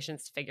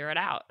conversations to figure it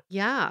out.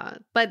 Yeah.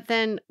 But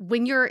then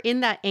when you're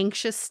in that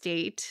anxious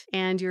state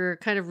and you're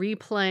kind of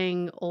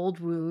replaying old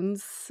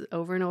wounds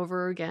over and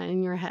over again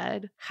in your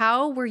head,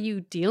 how were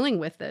you dealing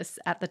with this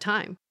at the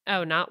time?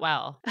 Oh, not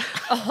well.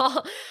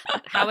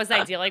 How was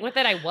I dealing with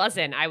it? I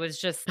wasn't. I was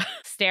just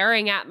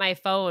staring at my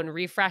phone,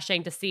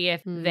 refreshing to see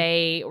if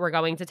they were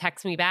going to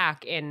text me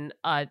back in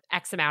a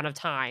X amount of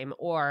time,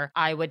 or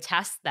I would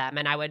test them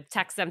and I would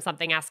text them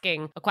something,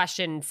 asking a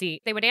question, see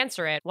if they would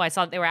answer it. Well, I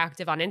saw that they were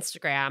active on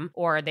Instagram,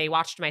 or they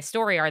watched my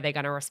story. Are they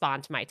going to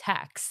respond to my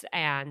text?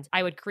 And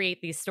I would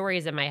create these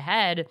stories in my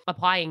head,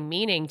 applying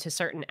meaning to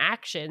certain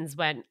actions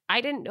when I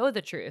didn't know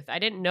the truth. I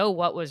didn't know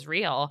what was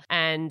real.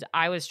 And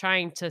I was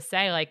trying to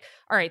say, like,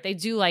 all right, they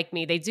do like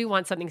me. They do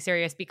want something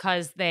serious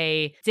because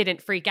they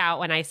didn't freak out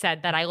when I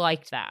said that I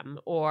liked them.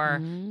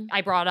 Or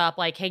I brought up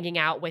like hanging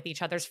out with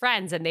each other's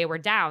friends and they were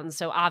down.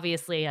 So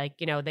obviously, like,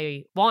 you know,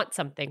 they want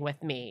something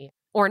with me.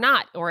 Or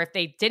not. Or if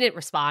they didn't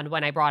respond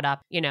when I brought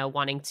up, you know,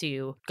 wanting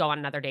to go on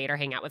another date or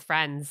hang out with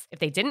friends, if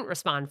they didn't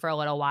respond for a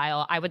little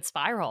while, I would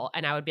spiral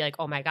and I would be like,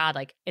 oh my God,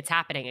 like it's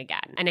happening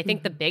again. And I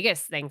think the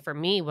biggest thing for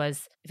me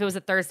was if it was a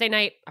Thursday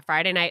night, a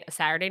Friday night, a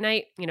Saturday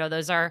night, you know,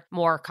 those are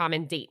more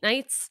common date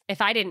nights. If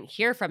I didn't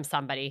hear from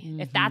somebody,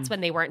 if that's when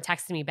they weren't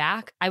texting me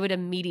back, I would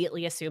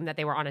immediately assume that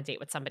they were on a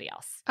date with somebody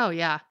else. Oh,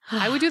 yeah.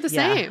 I would do the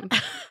same.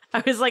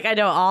 I was like, I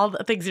know all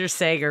the things you're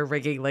saying are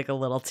ringing like a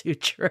little too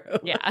true.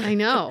 Yeah. I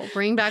know.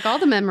 Bring back all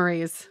the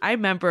memories. I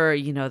remember,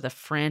 you know, the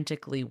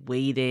frantically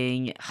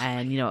waiting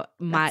and, you know,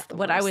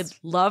 what I would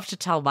love to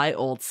tell my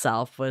old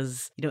self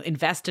was, you know,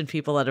 invest in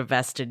people that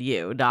invest in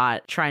you,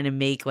 not trying to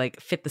make like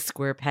fit the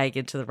square peg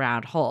into the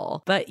round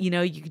hole. But, you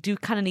know, you do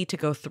kind of need to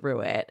go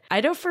through it.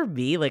 I know for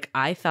me, like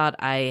I thought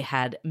I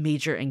had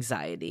major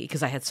anxiety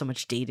because I had so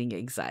much dating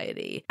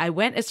anxiety. I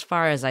went as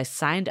far as I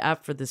signed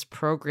up for this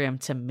program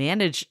to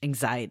manage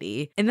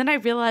anxiety. And then I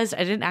realized I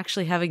didn't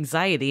actually have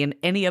anxiety in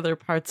any other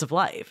parts of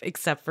life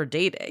except for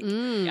dating.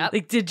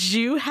 Like, did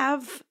you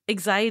have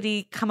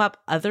anxiety come up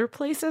other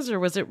places, or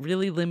was it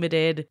really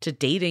limited to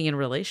dating and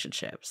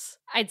relationships?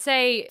 I'd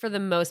say for the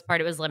most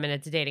part, it was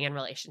limited to dating and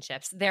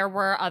relationships. There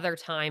were other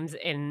times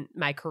in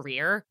my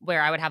career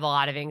where I would have a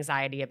lot of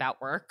anxiety about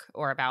work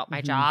or about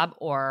my job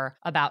or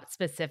about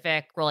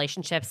specific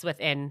relationships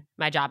within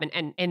my job.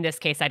 And in this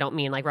case, I don't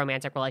mean like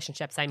romantic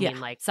relationships. I mean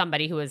like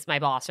somebody who is my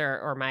boss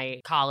or my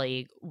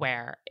colleague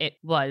where it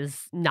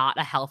was not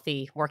a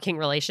healthy working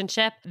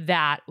relationship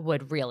that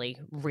would really,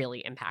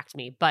 really impact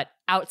me. But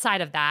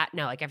outside of that,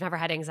 no, like I've never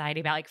had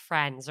anxiety about like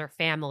friends or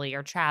family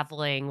or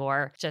traveling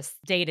or just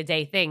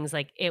day-to-day things.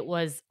 Like it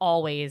was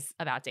always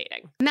about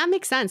dating. And that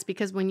makes sense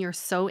because when you're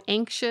so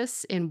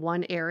anxious in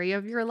one area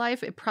of your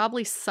life, it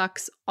probably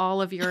sucks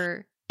all of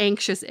your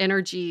anxious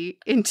energy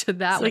into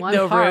that it's like one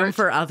no part. room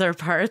for other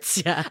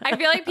parts. Yeah. I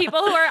feel like people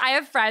who are, I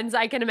have friends,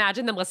 I can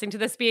imagine them listening to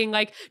this being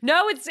like,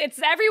 no, it's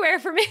everywhere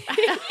for me.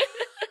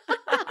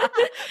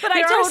 But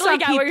I totally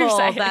get what you're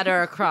saying. That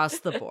are across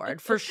the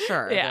board, for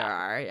sure. There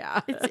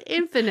are, It's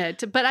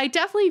infinite, but I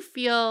definitely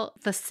feel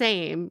the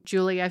same,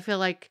 Julie. I feel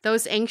like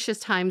those anxious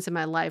times in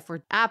my life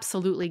were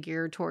absolutely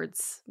geared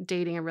towards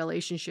dating and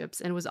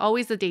relationships, and it was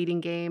always the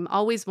dating game,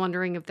 always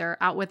wondering if they're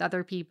out with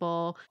other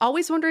people,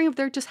 always wondering if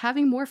they're just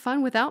having more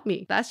fun without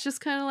me. That's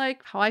just kind of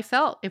like how I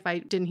felt if I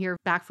didn't hear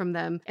back from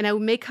them. And I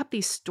would make up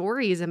these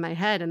stories in my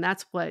head, and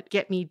that's what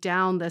get me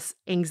down this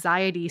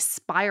anxiety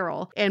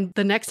spiral. And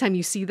the next time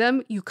you see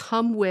them, you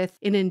come with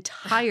an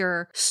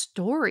entire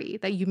story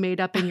that you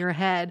made up in your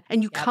head,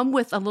 and you come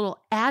with a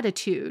little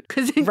attitude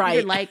because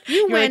you're like,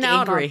 you went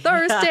out angry on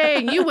Thursday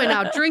and you went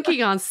out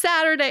drinking on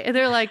Saturday, and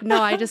they're like,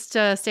 no, I just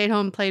stayed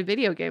home and played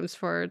video games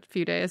for a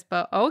few days,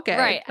 but okay.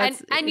 Right.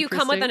 And you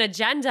come with an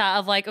agenda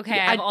of like, okay,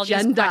 I have all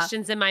these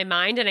questions in my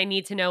mind and I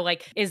need to know,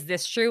 like, is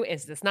this true?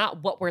 Is this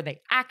not? What were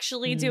they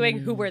actually doing?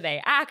 Who were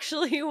they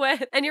actually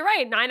with? And you're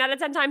right. 9 out of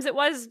 10 times it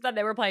was that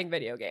they were playing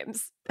video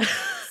games.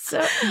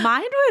 So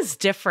mine was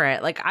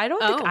different. Like, I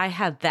don't think I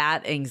had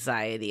that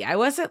anxiety. I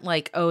wasn't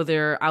like, oh,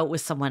 they're out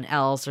with someone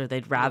else or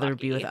they'd rather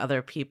be with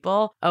other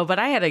people. Oh, but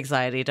I had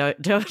anxiety.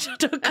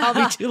 Don't call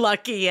me too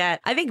lucky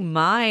yet. I think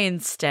mine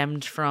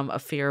stemmed from a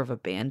fear of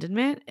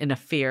abandonment and a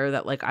fear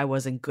that like I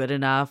wasn't good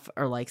enough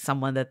or like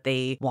someone that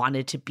they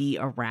wanted to be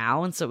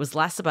around. So it was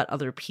less about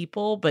other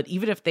people. But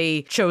even if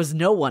they chose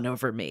no one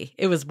over me,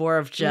 it was more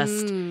of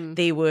just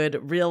they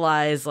would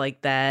realize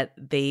like that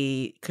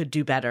they could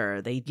do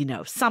better. They, you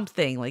know,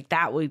 something like Like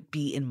that would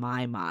be in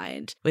my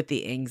mind with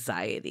the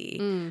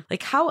anxiety.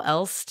 Like how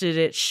else did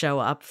it show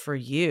up for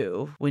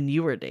you when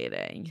you were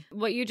dating?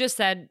 What you just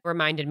said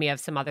reminded me of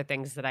some other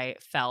things that I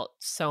felt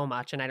so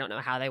much, and I don't know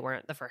how they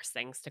weren't the first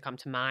things to come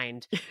to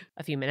mind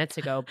a few minutes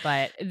ago,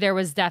 but there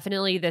was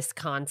definitely this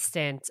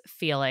constant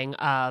feeling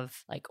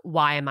of like,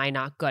 why am I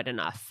not good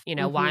enough? You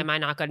know, why am I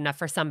not good enough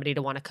for somebody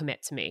to want to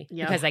commit to me?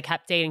 Because I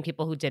kept dating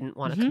people who didn't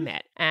want to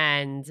commit.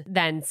 And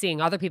then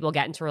seeing other people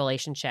get into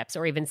relationships,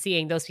 or even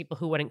seeing those people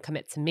who wouldn't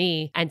commit to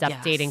me end up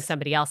dating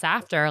somebody else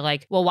after,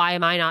 like, well, why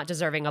am I not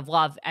deserving of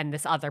love and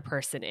this other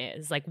person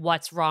is? Like,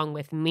 what's wrong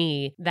with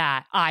me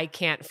that I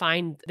can't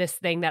find this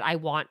thing that I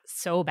want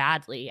so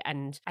badly?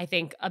 And I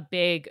think a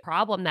big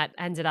problem that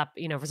ended up,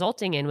 you know,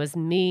 resulting in was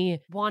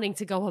me wanting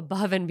to go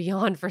above and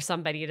beyond for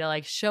somebody to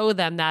like show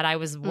them that I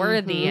was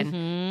worthy.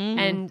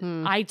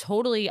 And I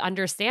totally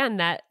understand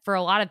that for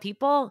a lot of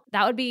people,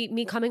 that would be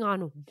me coming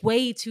on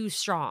way too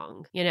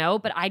strong, you know,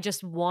 but I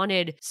just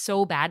wanted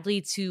so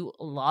badly to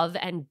love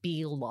and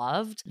be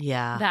loved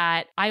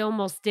that I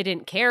almost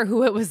didn't care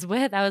who it was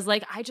with. I was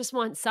like, I just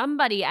want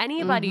somebody,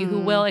 anybody who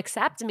will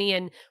accept me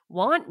and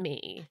want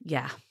me.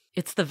 Yeah.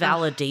 It's the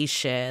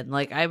validation.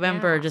 Like I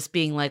remember just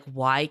being like,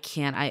 why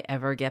can't I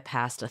ever get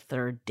past a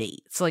third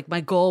date? So like my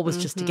goal was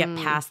just to get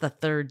past the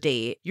third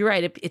date. You're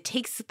right. It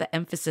takes the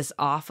emphasis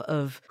off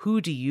of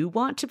who do you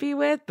want to be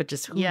with, but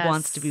just who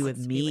wants to be with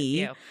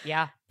me.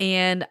 Yeah.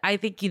 And I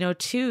think, you know,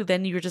 too,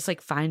 then you're just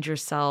like find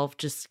yourself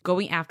just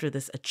going after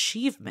this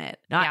achievement,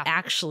 not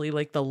actually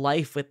like the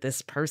life with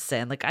this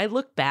person. Like I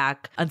look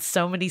back on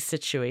so many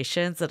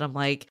situations that I'm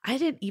like, I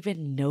didn't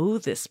even know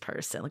this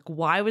person. Like,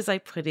 why was I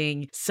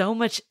putting so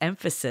much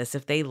emphasis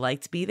if they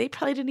liked me? They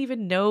probably didn't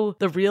even know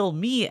the real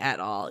me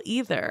at all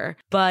either.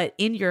 But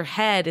in your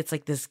head, it's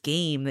like this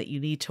game that you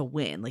need to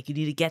win. Like you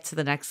need to get to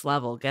the next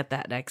level, get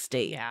that next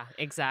date. Yeah,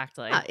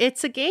 exactly.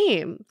 It's a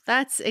game.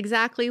 That's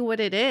exactly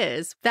what it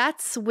is.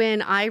 That's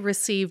when I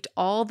received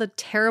all the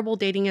terrible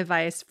dating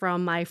advice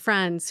from my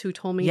friends who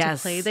told me to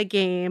play the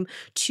game,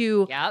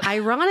 to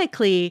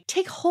ironically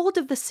take hold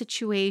of the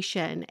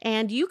situation,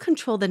 and you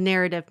control the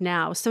narrative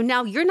now. So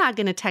now you're not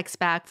going to text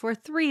back for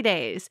 3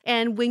 days.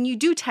 And when you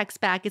do text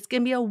back, it's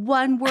going to be a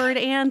one-word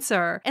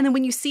answer. And then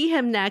when you see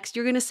him next,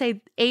 you're going to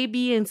say A,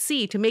 B, and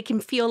C to make him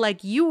feel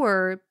like you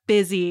were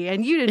busy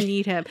and you didn't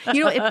need him.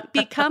 You know,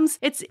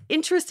 it's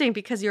interesting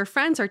because your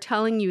friends are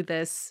telling you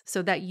this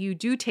so that you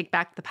do take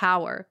back the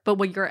power. But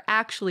what you're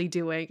actually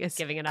doing is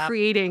giving it up,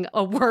 creating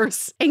a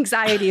worse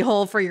anxiety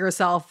hole for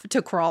yourself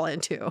to crawl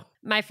into.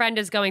 My friend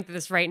is going through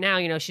this right now.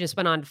 You know, she just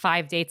went on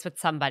 5 dates with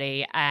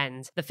somebody,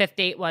 and the 5th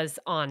date was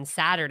on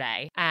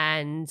Saturday,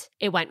 and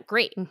it went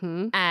great.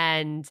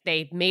 And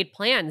they made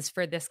plans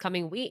for this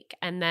coming week.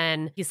 And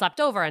then he slept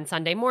over on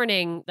Sunday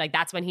morning. Like,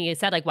 that's when he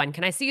said, like, when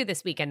can I see you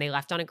this week? And they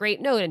left on a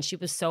great note, and she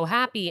was so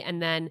happy.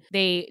 And then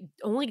they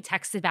only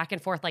texted back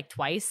and forth like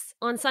twice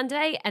on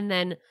Sunday. And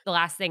then the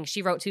last thing,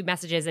 she wrote 2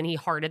 messages and he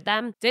hearted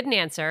them, didn't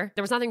answer.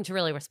 There was nothing to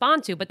really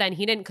respond to, but then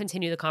he didn't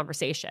continue the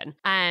conversation.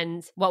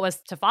 And what was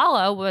to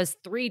follow was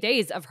 3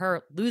 days of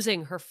her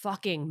losing her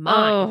fucking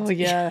mind.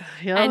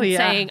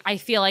 Saying, I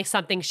feel like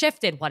something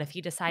shifted. What if he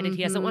decided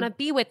he doesn't want to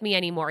be with me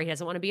anymore? He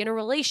doesn't want to be in a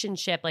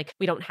relationship. Like,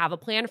 we don't have a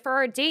plan for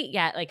our date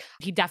yet. Like,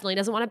 he definitely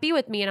doesn't want to be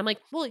with me. And I'm like,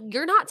 well,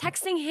 you're not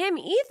texting him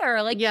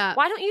either. Like,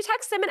 why don't you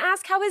text him and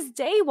ask how his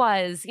day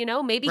was? You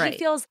know, maybe he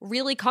feels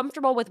really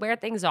comfortable with where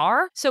things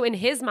are. So in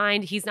his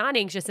mind, he's not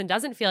anxious and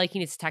doesn't feel like he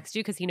needs to text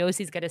you because he knows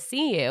he's going to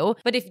see you.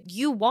 But if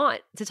you want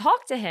to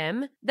talk to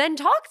him, then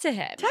talk to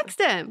him. Text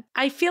him.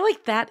 I feel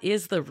like that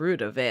is the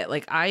root of it.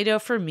 Like, I know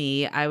for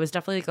me, I was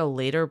definitely like a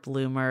later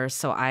bloomer.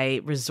 So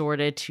I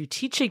resorted to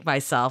teaching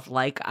myself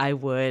like I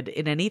would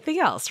in anything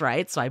else,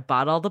 right? So I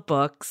bought all the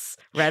books,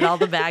 read all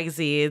the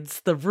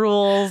magazines, the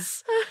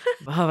rules.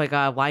 Oh my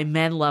God, Why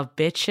Men Love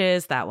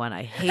Bitches. That one,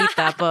 I hate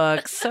that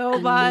book so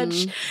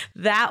much.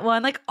 That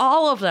one, like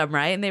all of them,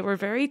 right? And they were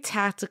very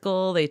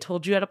tactical. They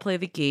told you how to play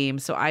the game.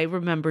 So I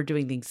remember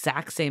doing the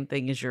exact same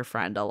thing as your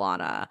friend,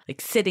 Ilana,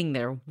 like sitting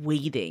there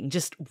waiting,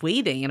 just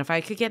waiting. And if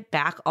I could get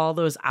back all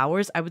those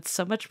hours, I would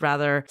so much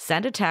rather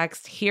send a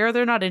text, hear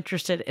they're not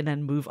interested, and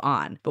then move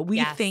on. But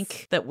we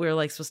think that we're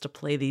like supposed to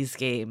play these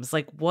games.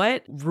 Like,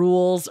 what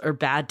rules or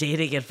bad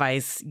dating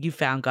advice you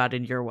found got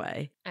in your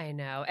way? I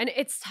know. And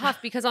it's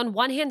tough because on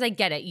one hand, I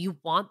get it. You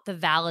want the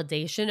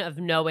validation of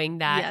knowing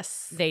that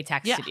they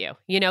texted you.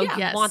 You know,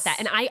 you want that.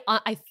 And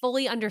I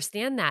fully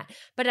understand that.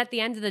 But at the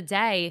end of the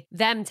day,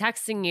 them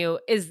texting you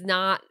is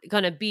not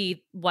going to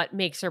be what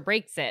makes or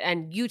breaks it.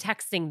 And you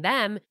texting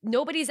them,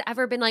 nobody's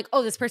ever been like,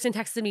 oh, this person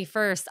texted me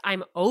first,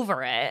 I'm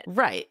over it.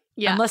 Right.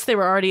 Yeah. Unless they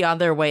were already on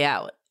their way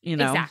out. You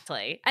know?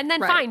 Exactly. And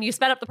then fine, you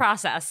sped up the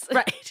process.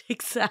 Right.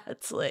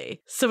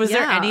 Exactly. So is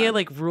there any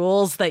like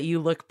rules that you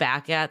look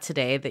back at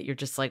today that you're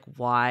just like,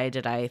 why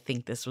did I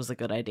think this was a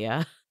good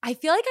idea? I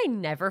feel like I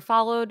never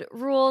followed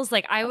rules.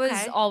 Like, I was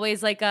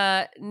always like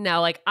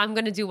no, like, I'm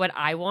going to do what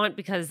I want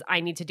because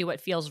I need to do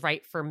what feels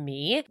right for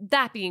me.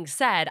 That being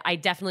said, I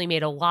definitely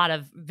made a lot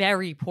of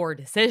very poor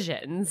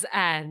decisions.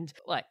 And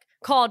look,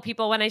 called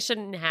people when I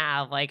shouldn't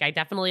have. Like, I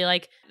definitely,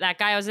 like, that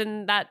guy I was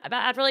in that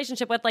bad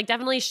relationship with, like,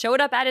 definitely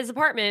showed up at his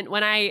apartment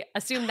when I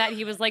assumed that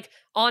he was, like,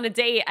 on a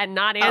date and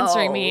not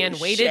answering me and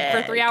waited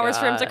for 3 hours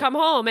for him to come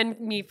home and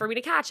for me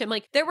to catch him.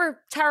 Like, there were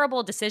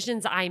terrible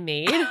decisions I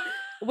made.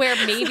 Where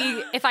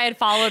maybe if I had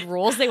followed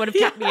rules, they would have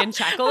kept me in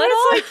check a little.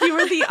 It's like you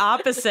were the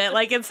opposite.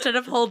 Like, instead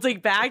of holding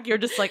back, you're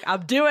just like,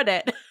 I'm doing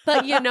it.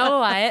 But you know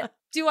what?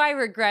 Do I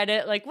regret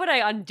it? Like, would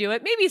I undo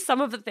it? Maybe some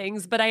of the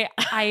things, but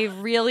I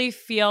really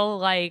feel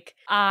like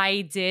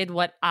I did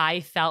what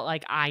I felt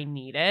like I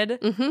needed.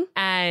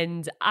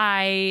 And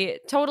I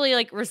totally,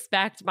 like,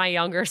 respect my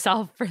younger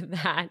self for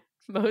that.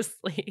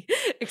 Mostly,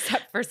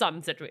 except for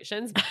some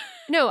situations.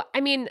 No,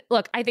 I mean,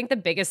 look, I think the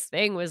biggest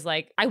thing was,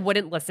 like, I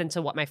wouldn't listen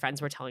to what my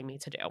friends were telling me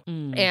to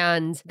do.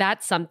 And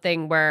that's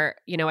something where,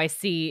 you know, I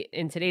see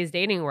in today's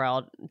dating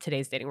world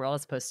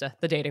as opposed to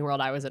the dating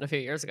world I was in a few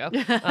years ago.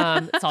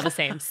 It's all the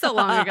same. So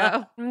long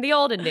ago. In the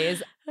olden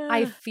days,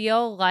 I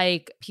feel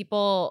like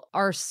people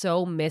are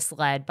so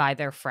misled by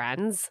their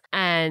friends.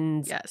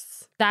 And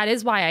yes, that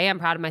is why I am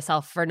proud of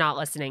myself for not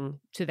listening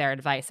to their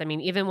advice. I mean,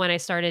 even when I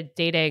started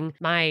dating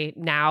my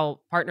now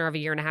partner of a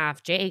year and a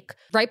half, Jake,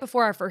 right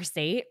before our first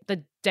date,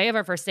 the day of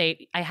our first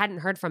date, I hadn't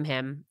heard from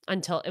him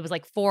until it was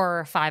like 4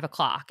 or 5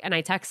 o'clock. And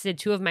I texted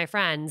 2 of my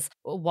friends.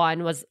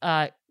 One was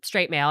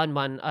straight male and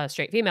one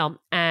straight female.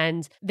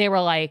 And they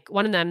were like,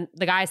 one of them,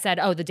 the guy said,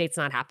 oh, the date's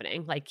not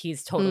happening. Like,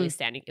 he's totally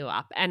standing you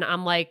up. And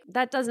I'm like,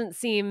 that doesn't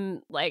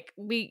seem like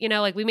we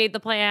made the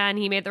plan.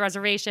 He made the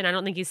reservation. I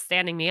don't think he's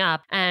standing me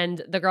up.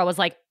 And the girl was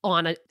like,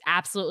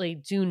 absolutely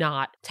do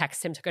not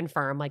text him to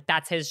confirm. Like,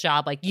 that's his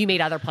job. Like, you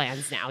made other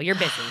plans now. You're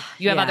busy.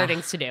 You have other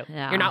things to do.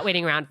 Yeah. You're not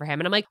waiting around for him.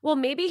 And I'm like, well,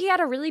 maybe he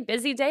had a really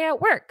busy day at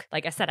work.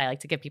 Like I said, I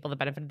like to give people the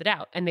benefit of the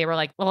doubt. And they were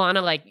like, well,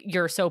 Ilana, like,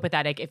 you're so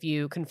pathetic if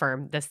you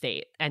confirm this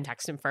date and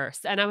text him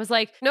first. And I was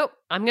like, nope,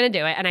 I'm going to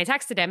do it. And I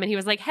texted him and he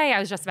was like, hey, I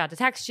was just about to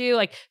text you.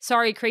 Like,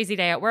 sorry, crazy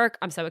day at work.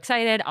 I'm so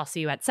excited. I'll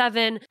see you at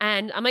 7.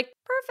 And I'm like,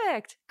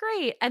 perfect.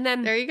 Great. And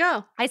then there you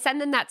go. I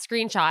send them that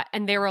screenshot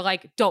and they were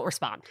like, don't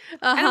respond.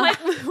 And I'm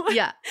like,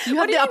 yeah, you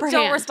have the upper hand.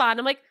 Don't respond.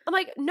 I'm like,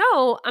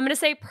 no, I'm going to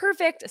say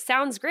perfect.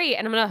 Sounds great.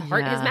 And I'm going to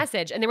heart his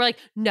message. And they were like,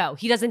 no,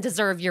 he doesn't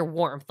deserve your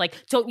warmth. Like,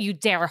 don't you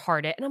dare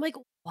heart it. And I'm like,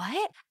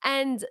 what?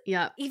 And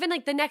even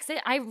like the next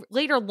day, I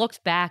later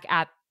looked back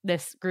at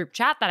this group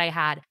chat that I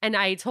had and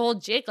I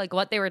told Jake like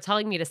what they were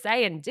telling me to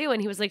say and do. And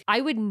he was like,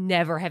 I would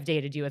never have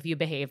dated you if you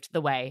behaved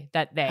the way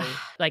that they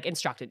like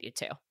instructed you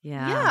to.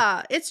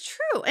 Yeah, it's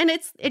true. And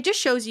it just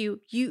shows you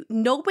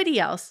nobody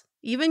else,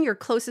 even your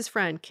closest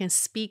friend, can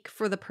speak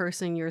for the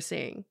person you're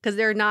seeing because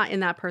they're not in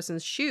that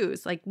person's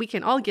shoes. Like, we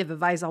can all give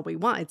advice all we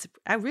want. It's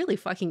really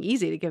fucking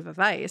easy to give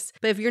advice.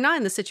 But if you're not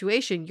in the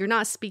situation, you're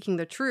not speaking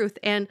the truth.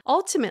 And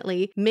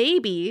ultimately,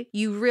 maybe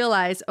you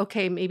realize,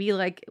 okay, maybe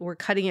like we're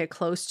cutting it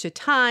close to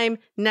time.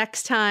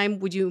 Next time,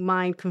 would you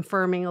mind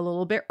confirming a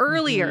little bit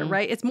earlier,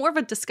 right? It's more of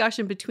a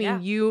discussion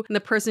between you and the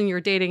person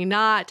you're dating,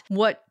 not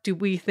what do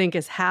we think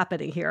is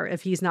happening here.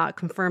 If he's not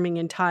confirming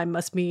in time,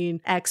 must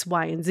mean X,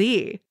 Y, and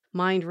Z.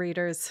 Mind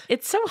readers.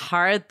 It's so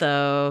hard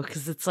though,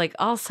 because it's like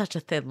all such a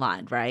thin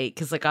line, right?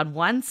 Because like on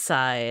one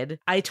side,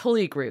 I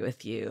totally agree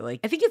with you. Like,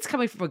 I think it's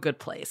coming from a good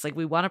place. Like,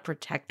 we want to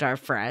protect our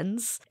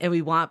friends and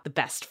we want the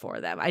best for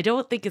them. I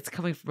don't think it's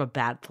coming from a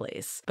bad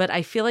place, but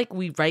I feel like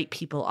we write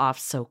people off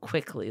so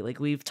quickly.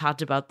 Like, we've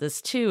talked about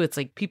this too. It's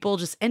like people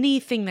just,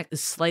 anything that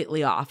is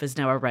slightly off is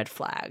now a red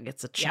flag.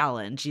 It's a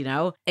challenge, you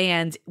know?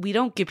 And we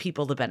don't give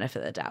people the benefit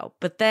of the doubt.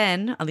 But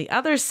then on the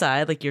other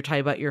side, like you're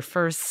talking about your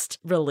first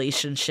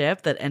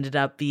relationship that ended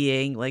up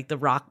being like the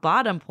rock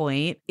bottom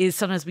point, is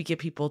sometimes we give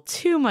people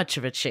too much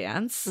of a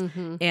chance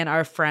and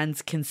our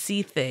friends can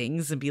see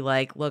things and be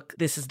like, look,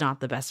 this is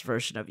not the best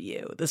version of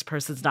you. This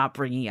person's not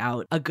bringing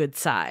out a good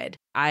side.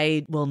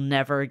 I will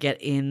never get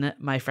in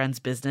my friend's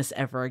business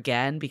ever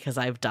again because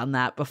I've done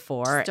that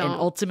before. And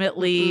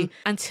ultimately,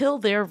 until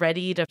they're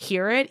ready to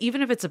hear it,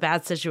 even if it's a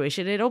bad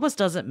situation, it almost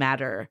doesn't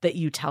matter that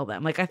you tell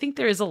them. Like, I think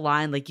there is a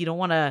line, like, you don't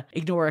want to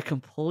ignore a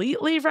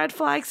completely red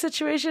flag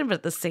situation, but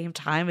at the same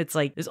time, it's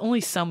like, there's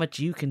only so much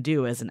you can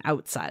do as an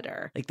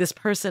outsider. Like, this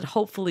person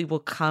hopefully will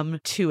come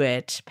to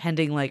it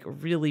pending like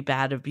really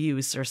bad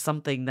abuse or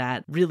something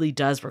that really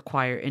does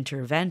require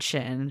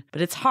intervention, but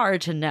it's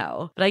hard to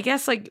know. But I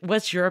guess, like,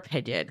 what's your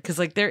opinion? Because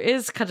like there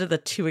is kind of the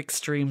two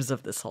extremes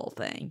of this whole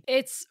thing.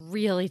 It's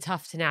really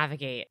tough to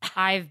navigate.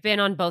 I've been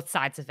on both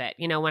sides of it.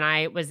 You know, when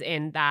I was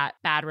in that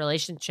bad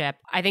relationship,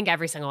 I think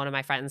every single one of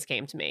my friends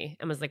came to me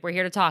and was like, we're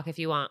here to talk if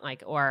you want,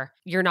 like, or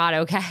you're not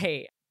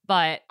okay.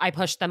 But I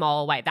pushed them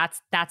all away.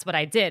 That's what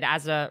I did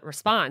as a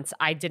response.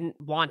 I didn't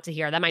want to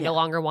hear them. I no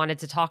longer wanted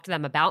to talk to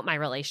them about my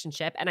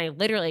relationship. And I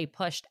literally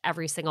pushed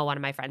every single one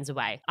of my friends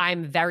away.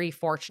 I'm very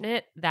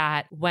fortunate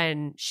that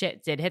when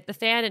shit did hit the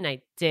fan and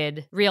I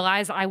did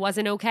realize I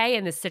wasn't okay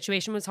and this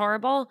situation was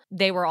horrible,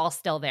 they were all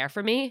still there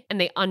for me. And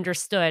they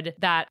understood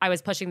that I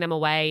was pushing them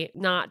away,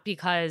 not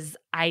because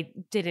I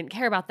didn't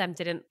care about them,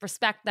 didn't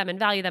respect them and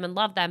value them and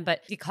love them,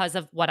 but because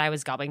of what I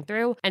was going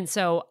through. And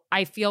so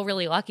I feel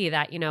really lucky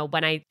that,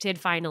 when I did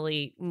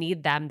finally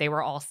need them, they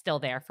were all still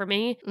there for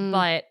me.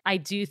 But I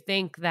do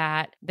think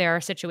that there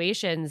are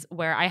situations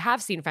where I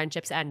have seen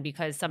friendships end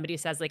because somebody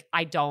says like,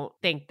 I don't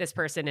think this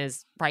person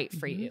is right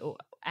for you.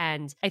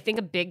 And I think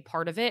a big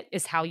part of it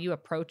is how you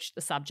approach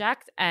the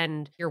subject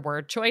and your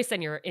word choice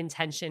and your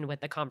intention with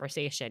the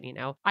conversation.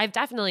 I've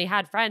definitely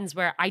had friends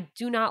where I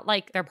do not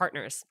like their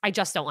partners. I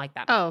just don't like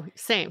them. Oh,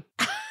 same.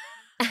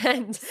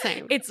 And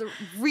Same. It's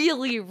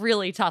really,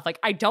 really tough. Like,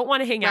 I don't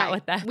want to hang out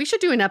with them. We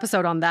should do an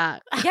episode on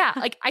that. Yeah.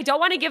 Like, I don't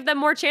want to give them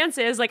more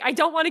chances. Like, I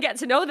don't want to get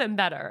to know them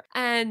better.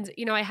 And,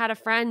 I had a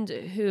friend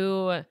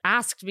who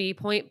asked me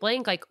point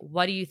blank, like,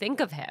 what do you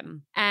think of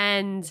him?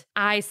 And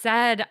I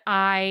said,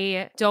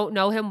 I don't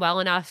know him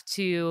well enough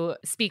to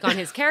speak on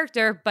his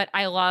character, but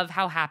I love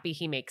how happy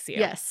he makes you.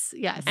 Yes.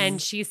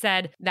 And she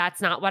said,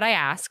 that's not what I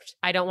asked.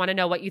 I don't want to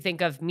know what you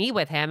think of me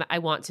with him. I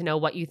want to know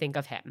what you think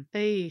of him.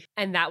 Hey.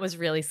 And that was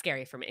really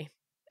scary for me.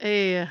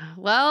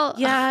 Well,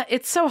 yeah,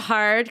 it's so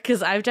hard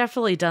because I've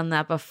definitely done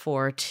that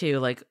before too.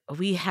 Like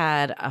we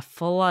had a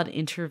full-on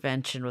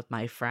intervention with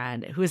my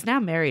friend who is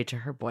now married to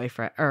her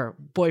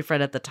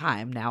boyfriend at the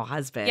time, now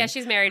husband. Yeah,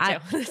 she's married too.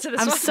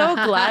 I'm so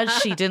glad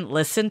she didn't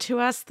listen to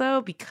us though,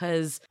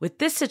 because with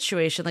this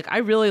situation, like I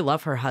really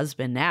love her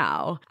husband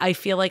now. I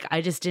feel like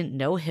I just didn't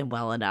know him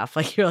well enough.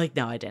 Like you're like,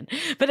 no, I didn't.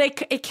 But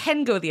it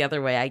can go the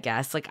other way, I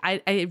guess. Like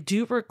I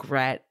do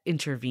regret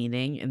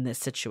intervening in this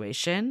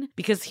situation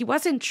because he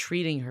wasn't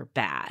treating her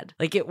bad.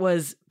 Like it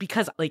was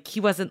because like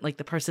he wasn't like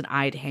the person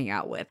I'd hang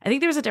out with. I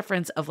think there's a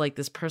difference of like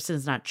this person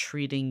is not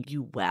treating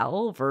you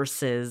well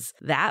versus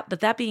that. But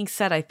that being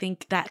said, I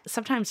think that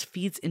sometimes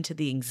feeds into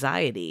the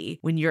anxiety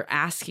when you're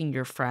asking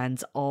your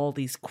friends all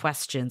these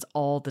questions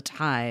all the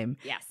time.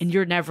 Yes. And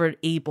you're never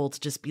able to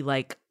just be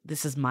like,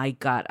 this is my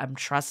gut, I'm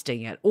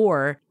trusting it.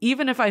 Or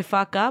even if I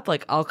fuck up,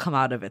 like I'll come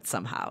out of it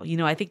somehow.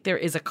 I think there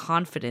is a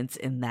confidence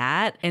in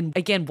that. And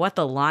again, what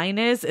the line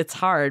is, it's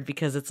hard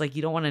because it's like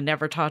you don't want to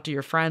never talk to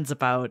your friends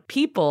about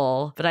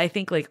people. But I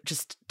think like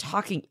just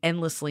talking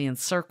endlessly in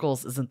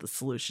circles isn't the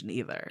solution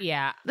either.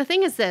 Yeah. The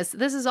thing is this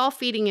is all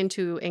feeding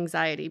into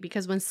anxiety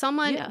because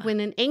when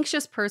an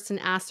anxious person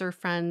asks their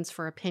friends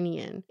for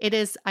opinion, it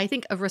is, I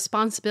think, a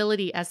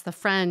responsibility as the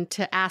friend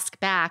to ask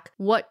back,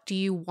 what do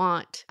you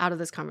want out of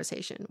this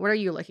conversation? What are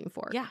you looking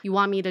for? Yeah. You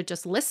want me to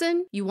just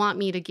listen? You want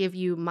me to give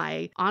you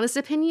my honest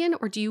opinion?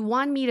 Or do you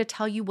want me to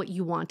tell you what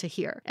you want to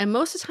hear? And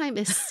most of the time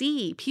is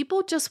C.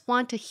 People just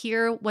want to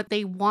hear what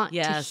they want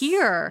to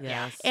hear.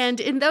 Yes.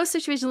 And in those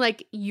situations,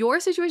 like your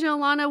situation,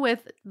 Ilana,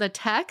 with the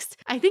text,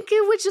 I think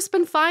it would just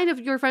been fine if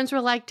your friends were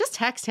like, just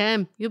text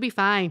him. You'll be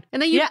fine.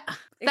 And then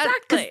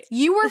exactly.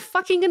 You were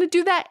fucking going to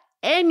do that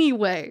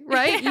anyway,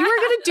 right? You were going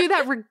to do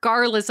that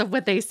regardless of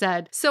what they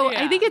said. So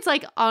I think it's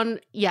like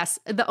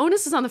the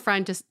onus is on the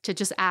friend to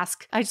just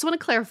ask, I just want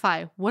to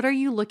clarify, what are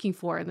you looking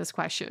for in this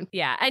question?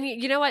 Yeah. And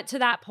you know what? To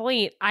that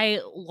point, I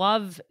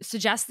love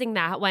suggesting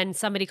that when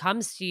somebody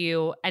comes to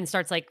you and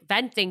starts like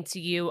venting to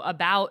you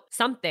about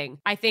something,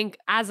 I think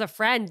as a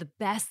friend, the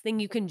best thing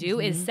you can do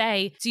is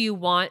say, do you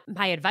want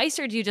my advice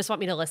or do you just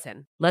want me to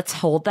listen? Let's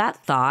hold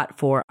that thought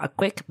for a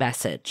quick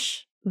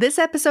message. This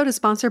episode is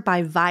sponsored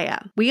by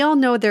Via. We all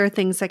know there are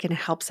things that can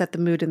help set the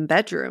mood in the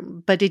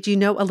bedroom, but did you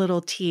know a little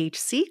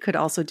THC could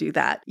also do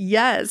that?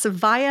 Yes,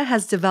 Via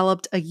has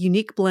developed a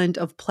unique blend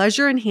of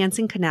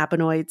pleasure-enhancing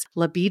cannabinoids,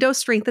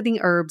 libido-strengthening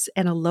herbs,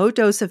 and a low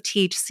dose of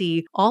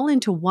THC all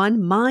into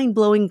one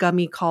mind-blowing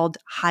gummy called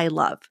High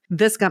Love.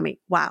 This gummy,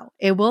 wow,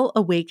 it will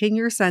awaken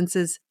your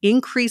senses,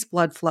 increase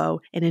blood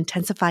flow, and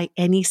intensify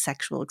any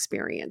sexual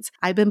experience.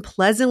 I've been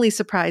pleasantly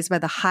surprised by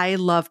the High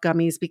Love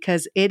gummies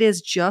because it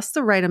is just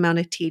the right amount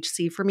of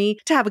THC for me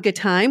to have a good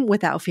time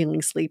without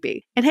feeling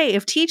sleepy. And hey,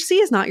 if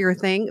THC is not your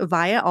thing,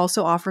 Via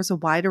also offers a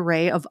wide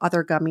array of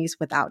other gummies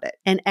without it.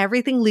 And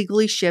everything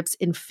legally ships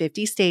in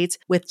 50 states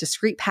with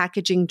discreet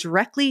packaging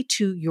directly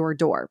to your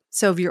door.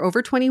 So if you're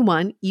over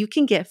 21, you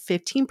can get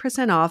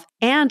 15% off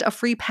and a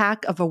free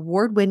pack of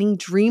award-winning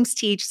Dreams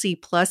THC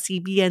plus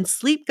CBN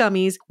sleep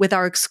gummies with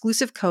our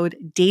exclusive code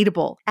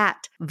DATEABLE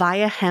at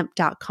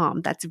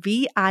viahemp.com. That's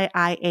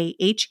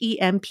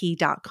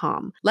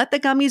VIIAHEMP.com. Let the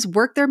gummies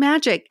work their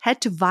magic. Head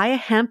to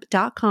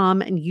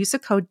viahemp.com and use the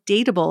code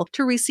DATEABLE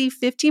to receive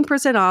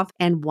 15% off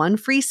and one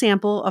free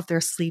sample of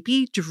their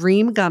Sleepy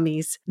Dream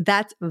gummies.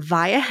 That's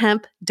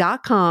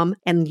viahemp.com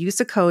and use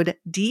the code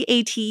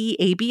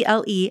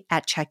DATEABLE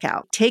at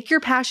checkout. Take your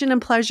passion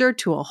and pleasure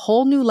to a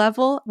whole new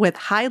level with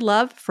High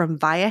Love from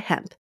Via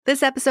Hemp.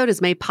 This episode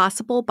is made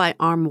possible by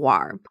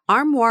Armoire.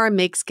 Armoire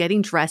makes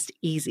getting dressed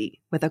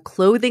easy. With a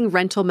clothing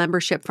rental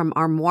membership from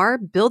Armoire,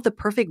 build the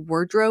perfect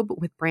wardrobe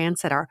with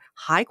brands that are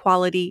high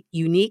quality,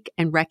 unique,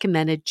 and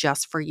recommended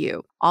just for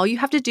you. All you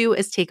have to do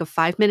is take a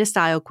 5-minute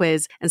style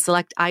quiz and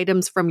select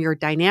items from your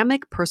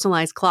dynamic,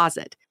 personalized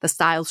closet. The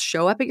styles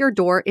show up at your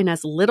door in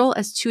as little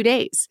as 2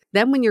 days.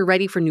 Then when you're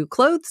ready for new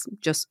clothes,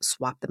 just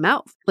swap them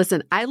out.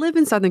 Listen, I live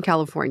in Southern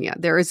California.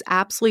 There is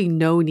absolutely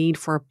no need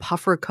for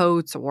puffer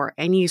coats or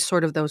any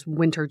sort of those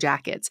winter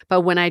jackets.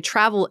 But when I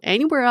travel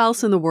anywhere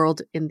else in the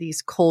world in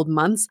these cold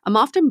months, I'm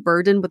often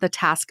burdened with the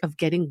task of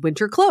getting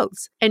winter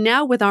clothes. And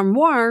now with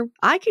Armoire,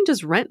 I can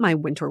just rent my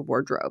winter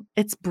wardrobe.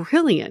 It's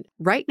brilliant.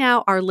 Right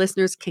now, our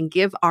listeners can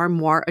give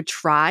Armoire a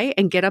try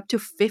and get up to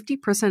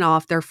 50%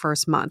 off their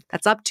first month.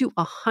 That's up to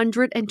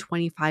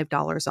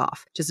 $125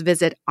 off. Just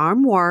visit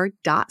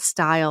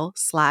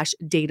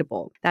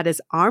armoire.style/dateable. That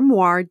is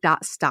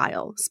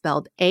armoire.style,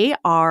 spelled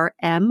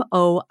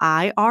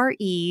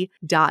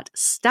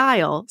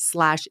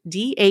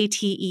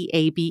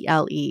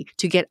ARMOIRE.style/DATEABLE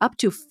to get up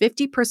to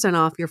 50%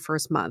 off your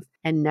first month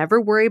and never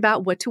worry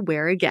about what to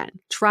wear again.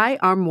 Try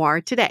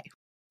Armoire today.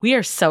 We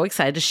are so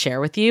excited to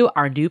share with you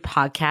our new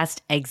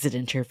podcast, Exit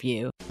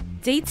Interview.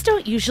 Dates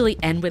don't usually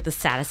end with a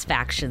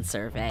satisfaction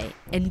survey,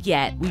 and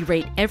yet we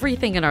rate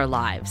everything in our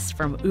lives,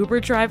 from Uber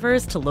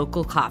drivers to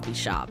local coffee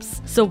shops.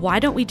 So why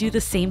don't we do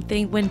the same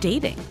thing when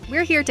dating?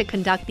 We're here to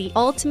conduct the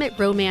ultimate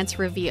romance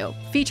review,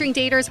 featuring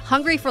daters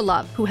hungry for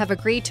love who have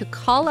agreed to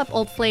call up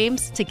old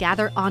flames to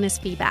gather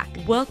honest feedback.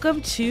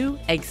 Welcome to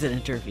Exit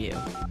Interview.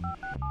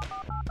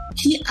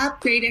 He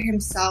upgraded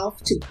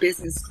himself to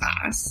business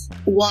class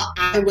while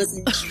I was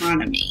in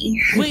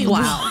economy. Wait,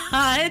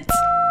 what?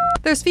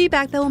 There's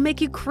feedback that will make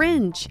you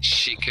cringe.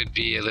 She could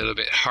be a little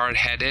bit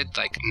hard-headed,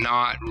 like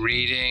not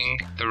reading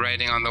the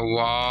writing on the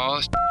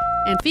wall.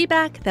 And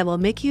feedback that will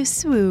make you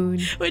swoon.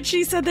 When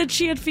she said that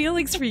she had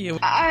feelings for you.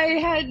 I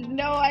had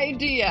no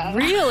idea.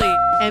 Really?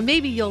 And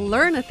maybe you'll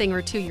learn a thing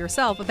or two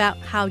yourself about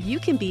how you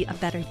can be a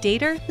better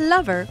dater,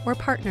 lover, or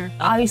partner.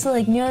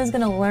 Obviously, knew I was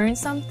going to learn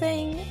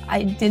something.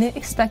 I didn't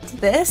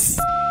expect this.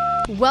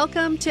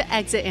 Welcome to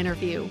Exit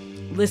Interview.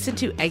 Listen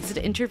to Exit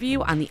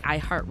Interview on the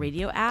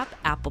iHeartRadio app,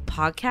 Apple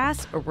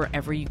Podcasts, or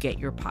wherever you get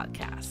your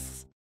podcasts.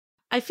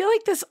 I feel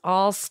like this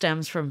all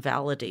stems from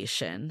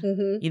validation.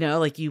 Mm-hmm. You know,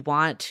 like you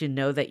want to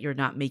know that you're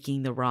not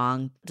making the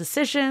wrong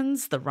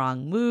decisions, the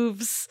wrong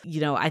moves.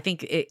 You know, I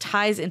think it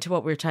ties into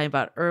what we were talking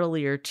about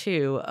earlier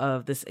too,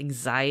 of this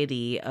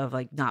anxiety of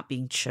like not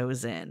being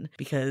chosen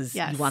because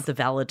you want the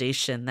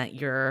validation that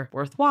you're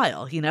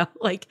worthwhile, you know?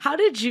 Like, how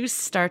did you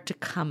start to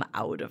come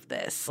out of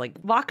this? Like,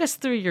 walk us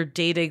through your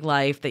dating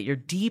life, that you're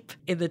deep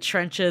in the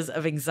trenches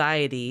of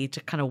anxiety,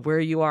 to kind of where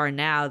you are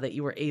now that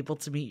you were able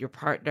to meet your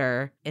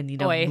partner and, you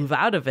know, move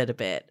out of it a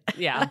bit.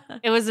 Yeah,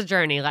 it was a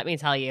journey, let me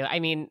tell you. I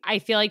mean, I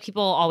feel like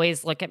people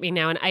always look at me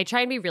now, and I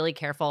try and be really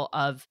careful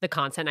of the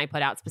content I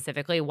put out,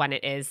 specifically when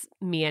it is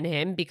me and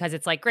him, because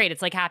it's like, great,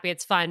 it's like happy,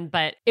 it's fun,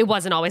 but it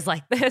wasn't always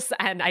like this.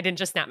 And I didn't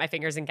just snap my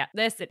fingers and get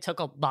this. It took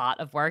a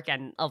lot of work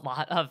and a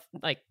lot of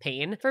like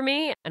pain for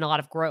me and a lot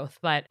of growth.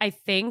 But I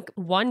think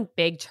one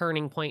big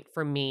turning point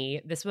for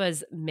me, this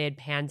was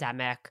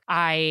mid-pandemic.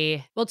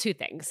 Two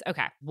things.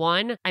 Okay.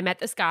 One, I met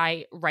this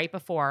guy right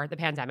before the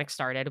pandemic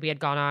started. We had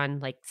gone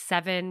on like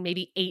 7,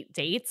 maybe 8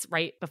 dates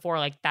right before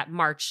like that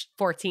March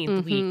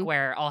 14th week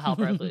where all hell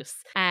broke loose.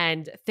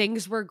 And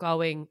things were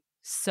going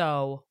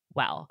so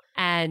well.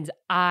 And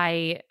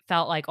I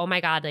felt like, oh my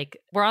God, like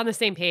we're on the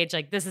same page.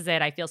 Like this is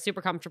it. I feel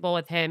super comfortable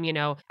with him. You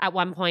know, at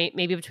one point,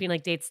 maybe between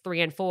like dates 3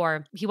 and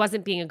 4, he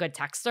wasn't being a good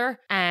texter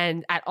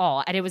and at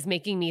all. And it was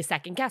making me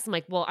second guess. I'm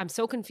like, well, I'm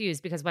so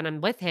confused because when I'm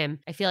with him,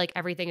 I feel like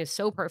everything is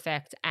so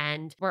perfect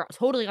and we're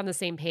totally on the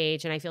same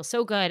page and I feel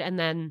so good. And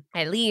then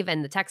I leave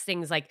and the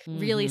texting is like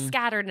really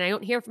scattered and I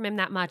don't hear from him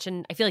that much.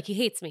 And I feel like he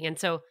hates me. And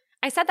so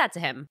I said that to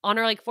him on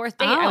our like 4th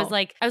date. I was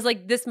like,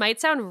 this might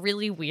sound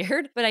really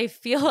weird, but I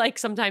feel like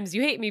sometimes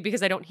you hate me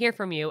because I don't hear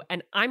from you.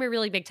 And I'm a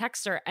really big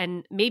texter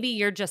and maybe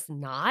you're just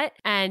not.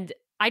 And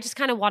I just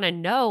kind of want to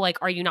know, like,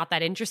 are you not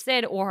that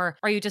interested or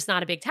are you just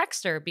not a big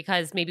texter?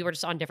 Because maybe we're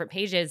just on different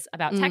pages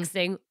about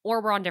texting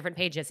or we're on different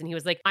pages. And he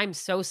was like, I'm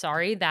so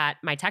sorry that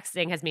my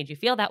texting has made you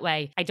feel that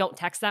way. I don't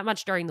text that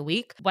much during the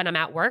week when I'm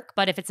at work,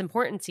 but if it's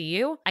important to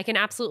you, I can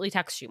absolutely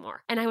text you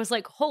more. And I was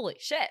like, holy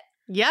shit.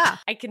 Yeah.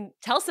 I can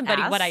tell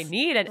somebody what I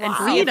need and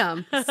see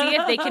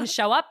if they can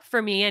show up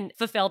for me and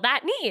fulfill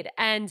that need.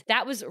 And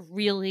that was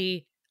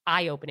really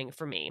eye-opening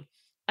for me.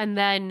 And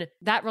then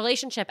that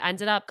relationship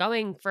ended up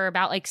going for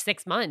about like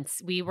 6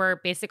 months. We were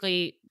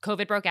basically,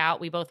 COVID broke out.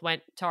 We both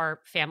went to our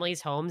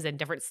families' homes in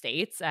different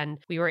states. And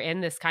we were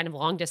in this kind of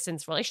long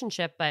distance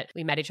relationship, but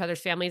we met each other's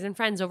families and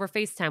friends over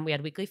FaceTime. We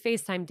had weekly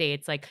FaceTime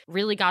dates, like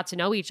really got to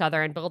know each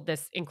other and build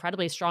this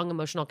incredibly strong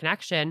emotional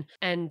connection.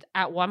 And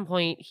at one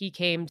point he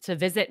came to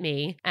visit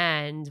me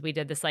and we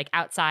did this like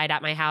outside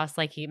at my house,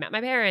 like he met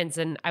my parents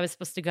and I was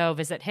supposed to go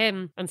visit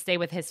him and stay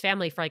with his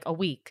family for like a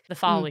week, the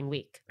following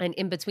week. And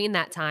in between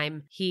that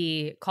time,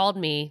 he called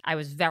me. I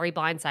was very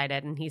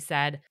blindsided and he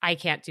said, I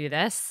can't do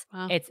this.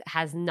 Wow. It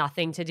has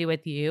nothing to do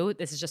with you.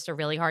 This is just a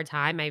really hard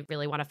time. I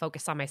really want to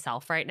focus on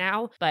myself right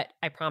now, but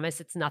I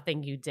promise it's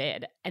nothing you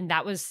did. And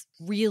that was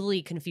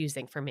really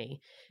confusing for me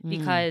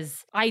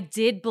because I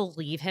did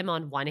believe him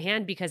on one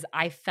hand because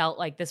I felt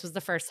like this was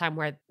the first time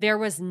where there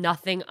was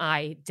nothing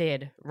I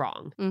did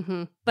wrong,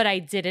 but I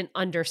didn't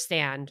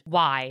understand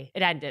why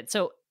it ended.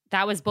 So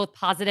that was both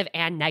positive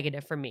and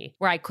negative for me,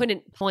 where I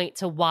couldn't point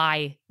to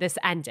why this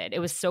ended. It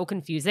was so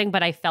confusing,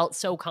 but I felt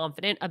so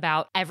confident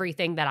about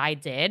everything that I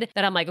did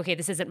that I'm like, okay,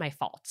 this isn't my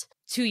fault.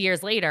 2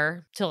 years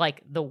later, to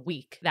like the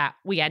week that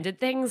we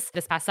ended things,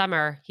 this past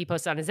summer, he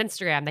posted on his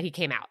Instagram that he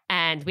came out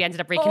and we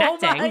ended up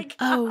reconnecting.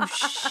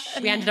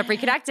 We ended up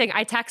reconnecting.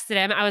 I texted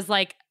him. I was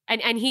like,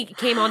 and he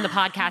came on the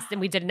podcast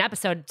and we did an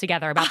episode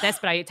together about this,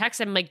 but I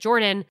texted him like,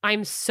 Jordan,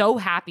 I'm so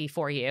happy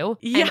for you.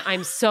 Yeah. And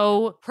I'm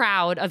so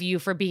proud of you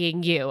for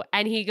being you.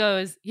 And he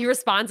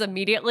responds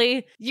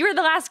immediately, you were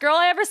the last girl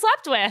I ever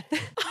slept with.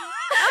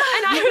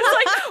 And I was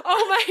like,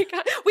 oh my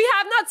God, we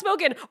have not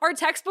spoken. Our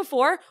texts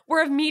before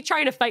were of me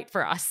trying to fight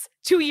for us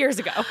 2 years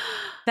ago.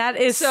 That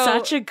is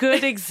such a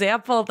good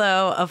example,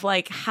 though, of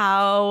like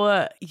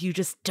how you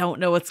just don't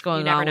know what's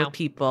going on with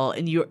people.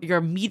 And your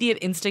immediate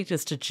instinct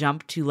is to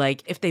jump to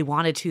like, if they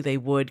wanted to, they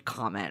would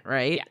comment,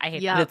 right? Yeah, I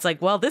hate that. And it's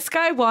like, well, this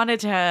guy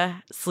wanted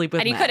to sleep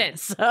with and he men, couldn't.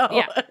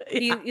 So,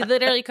 He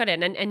literally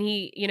couldn't. And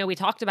he, we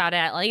talked about it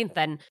at length,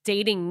 and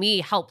dating me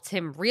helped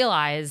him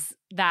realize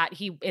that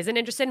he isn't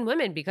interested in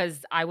women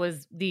because I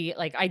was the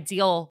like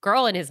ideal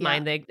girl in his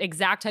mind, the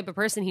exact type of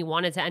person he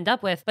wanted to end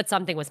up with, but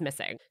something was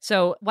missing.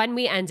 So when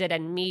we ended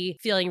and me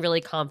feeling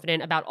really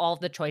confident about all of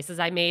the choices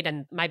I made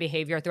and my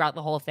behavior throughout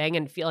the whole thing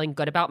and feeling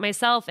good about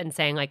myself and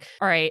saying like,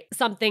 all right,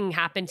 something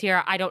happened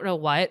here. I don't know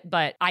what,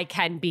 but I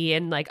can be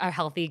in like a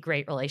healthy,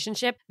 great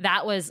relationship.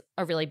 That was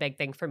a really big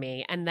thing for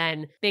me. And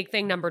then big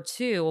thing number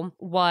 2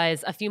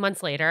 was a few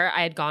months later,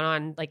 I had gone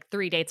on like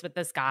 3 dates with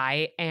this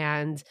guy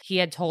and he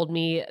had told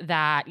me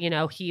that,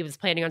 he was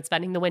planning on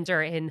spending the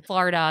winter in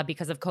Florida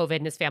because of COVID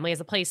and his family has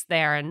a place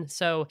there. And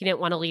so he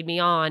didn't want to lead me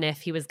on if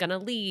he was going to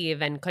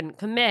leave and couldn't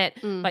commit,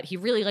 but he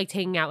really liked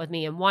hanging out with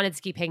me and wanted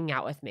to keep hanging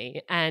out with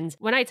me. And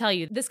when I tell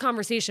you, this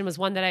conversation was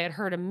one that I had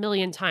heard a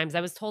million times.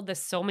 I was told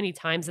this so many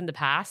times in the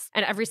past.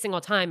 And every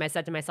single time I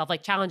said to myself,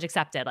 like, challenge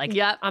accepted. Like,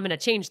 I'm going to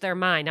change their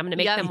mind. I'm going to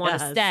make them want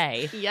to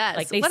stay. Yes.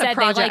 Like they said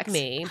they like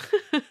me.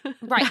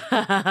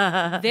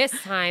 Right. This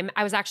time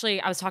I was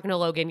talking to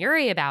Logan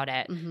Yuri about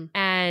it.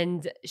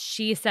 And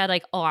she said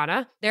like,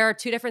 Ilana, there are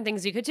 2 different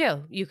things you could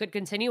do. You could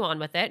continue on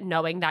with it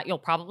knowing that you'll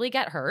probably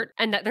get hurt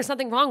and that there's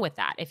nothing wrong with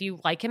that. If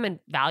you like him and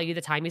value the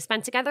time you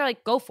spent together,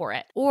 like go for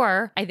it.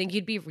 Or I think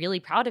you'd be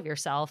really proud of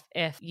yourself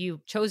if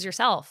you chose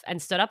yourself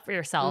and stood up for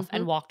yourself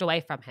and walked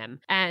away from him.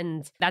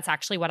 And that's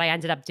actually what I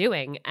ended up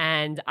doing.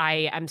 And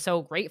I am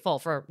so grateful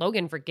for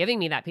Logan for giving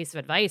me that piece of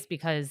advice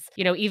because,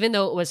 even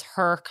though it was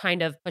her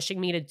kind of pushing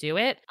me to do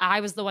it,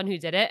 I was the one who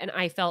did it. And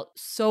I felt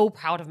so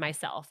proud of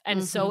myself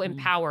and so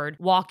empowered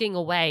walking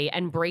away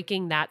and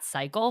breaking that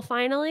cycle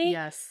finally.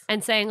 Yes.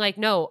 And saying like,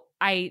 no,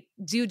 I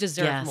do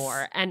deserve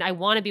more. And I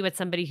want to be with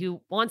somebody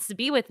who wants to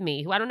be with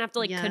me, who I don't have to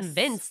like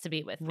convince to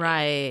be with me.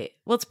 Right.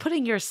 Well, it's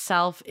putting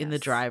yourself in the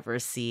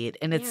driver's seat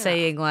and it's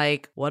saying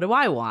like, what do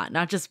I want?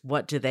 Not just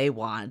what do they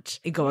want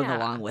and going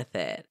along with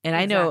it. And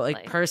I know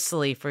like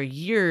personally for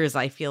years,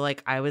 I feel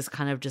like I was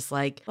kind of just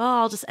like, well,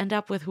 I'll just end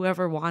up with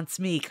whoever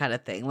wants me kind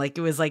of thing. Like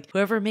it was like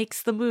whoever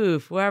makes the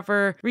move,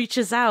 whoever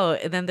reaches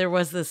out. And then there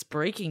was this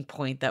breaking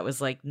point that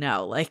was like,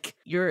 no, like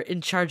you're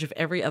in charge of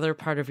every other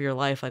part of your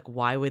life. Like,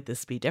 why would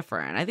this be different?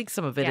 I think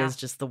some of it is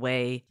just the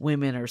way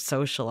women are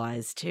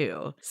socialized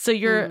too. So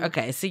you're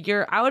okay. So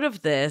you're out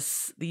of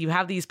this. You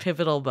have these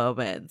pivotal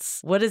moments.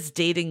 What does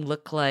dating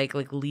look like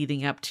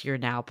leading up to your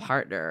now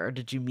partner? Or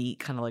did you meet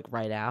kind of like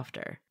right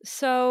after?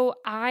 So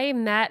I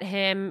met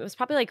him, it was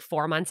probably like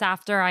 4 months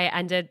after I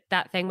ended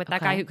that thing with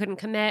that guy who couldn't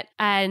commit.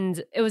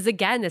 And it was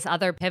again, this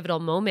other pivotal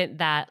moment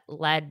that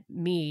led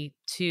me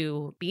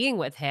to being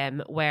with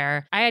him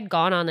where I had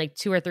gone on like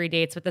 2 or 3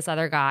 dates with this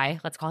other guy.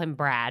 Let's call him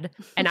Brad.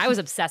 And I was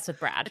obsessed with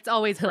Brad. It's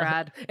always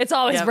Brad. It's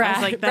always Brad.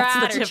 I was like, that's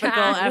Brad the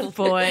typical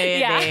F-boy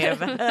name.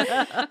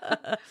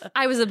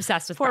 I was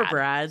obsessed with Poor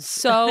Brad.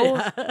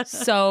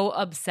 So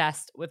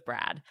obsessed with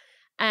Brad.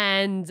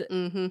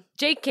 And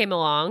Jake came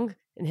along.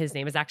 And his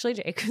name is actually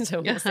Jake,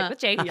 so we'll stick with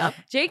Jake.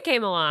 Jake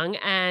came along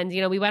and,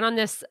 we went on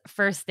this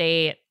first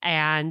date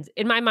and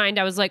in my mind,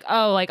 I was like,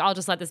 oh, like I'll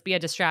just let this be a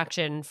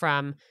distraction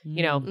from,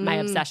 my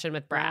obsession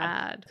with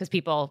Brad. Because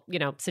people,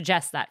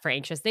 suggest that for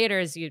anxious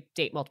daters, you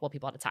date multiple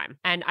people at a time.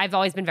 And I've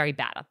always been very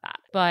bad at that.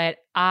 But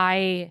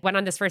I went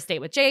on this first date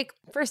with Jake.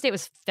 First date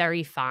was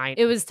very fine.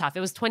 It was tough.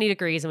 It was 20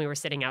 degrees and we were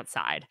sitting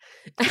outside.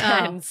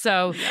 And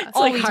so it's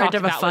like hard to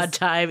have a fun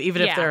time,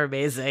 even if they're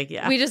amazing.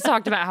 Yeah. We just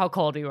talked about how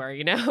cold we were,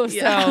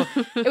 So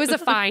it was a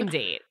fine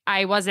date.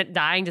 I wasn't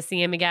dying to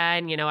see him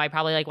again. I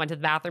probably like went to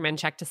the bathroom and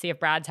checked to see if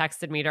Brad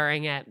texted me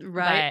during it.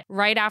 Right. But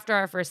right after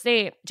our first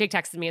date, Jake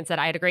texted me and said,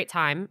 I had a great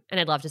time and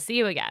I'd love to see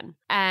you again.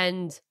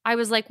 And I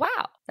was like,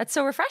 wow, that's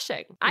so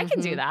refreshing. I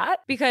can do that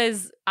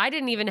because I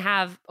didn't even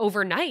have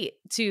overnight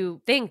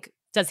to think,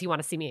 does he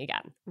want to see me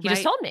again? He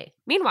just told me.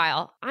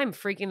 Meanwhile, I'm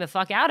freaking the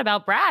fuck out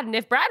about Brad and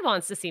if Brad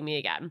wants to see me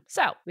again.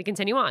 So we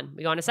continue on.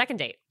 We go on a second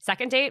date.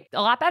 Second date,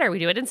 a lot better. We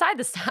do it inside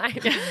this time.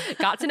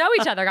 Got to know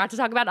each other, got to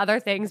talk about other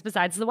things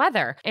besides the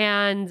weather.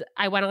 And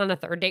I went on a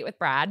third date with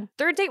Brad.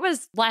 Third date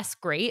was less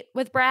great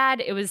with Brad.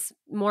 It was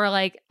more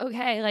like,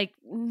 okay, like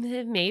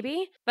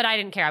maybe, but I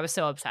didn't care. I was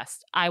so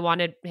obsessed. I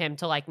wanted him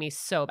to like me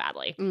so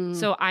badly.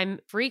 So I'm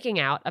freaking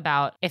out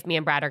about if me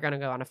and Brad are going to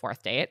go on a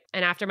fourth date.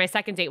 And after my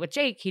second date with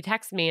Jake, he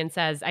texts me and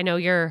says, I know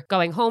you're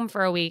going home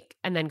for a week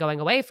and then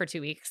going away for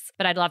 2 weeks,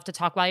 but I'd love to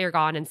talk while you're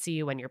gone and see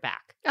you when you're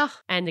back.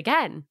 And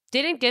again,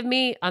 didn't give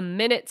me a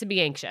minute to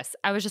be anxious.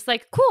 I was just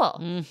like,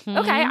 cool.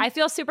 Okay, I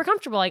feel super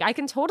comfortable. Like I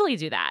can totally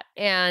do that.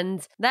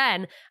 And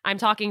then I'm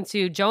talking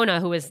to Jonah,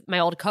 who was my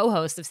old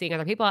co-host of Seeing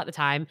Other People at the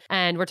time.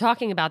 And we're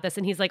talking about this.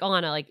 And he's like,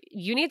 Ilana, like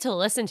you need to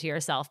listen to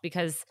yourself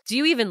because do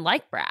you even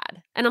like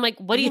Brad? And I'm like,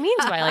 what do you mean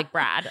do I like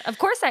Brad? Of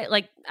course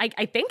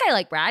I think I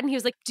like Brad. And he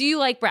was like, do you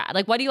like Brad?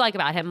 Like, what do you like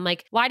about him? I'm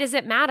like, why does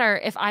it matter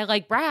if I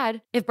like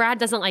Brad if Brad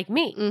doesn't like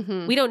me?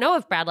 We don't know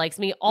if Brad likes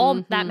me.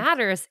 All that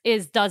matters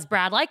is does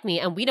Brad like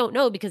me? And we don't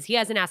know because he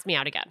hasn't asked me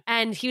out again.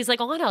 And he was like,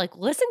 Ilana, like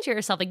listen to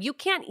yourself. Like you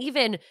can't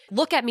even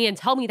look at me and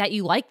tell me that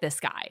you like this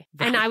guy.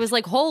 And I was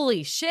like,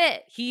 holy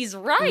shit, he's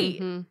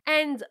right.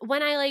 And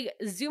when I like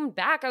zoomed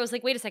back, I was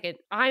like, wait a second,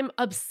 I'm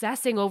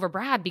obsessing over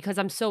Brad because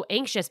I'm so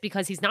anxious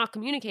because he's not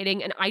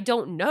communicating and I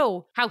don't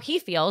know how he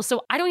feels.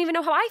 So I don't even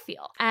know how I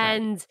feel.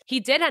 And he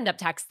did end up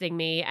texting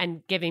me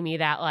and giving me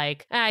that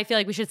like, I feel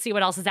like we should see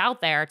what else is out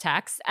there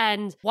text.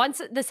 And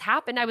once this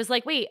happened, I was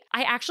like, wait,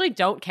 I actually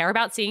don't care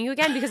about seeing you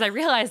again because I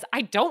realized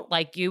I don't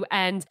like you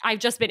and I've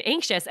just been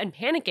anxious and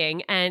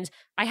panicking. And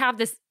I have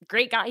this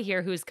great guy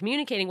here who's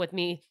communicating with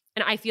me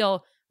and I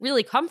feel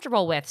really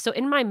comfortable with. So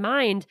in my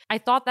mind, I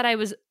thought that I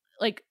was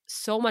like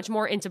so much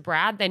more into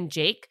Brad than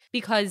Jake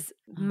because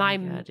my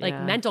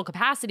mental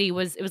capacity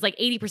was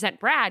 80%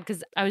 Brad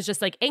because I was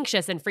just like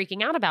anxious and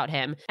freaking out about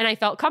him. And I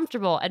felt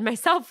comfortable and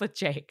myself with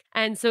Jake.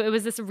 And so it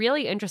was this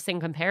really interesting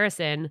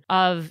comparison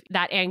of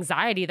that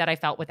anxiety that I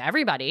felt with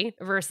everybody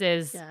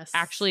versus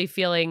actually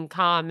feeling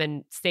calm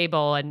and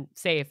stable and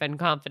safe and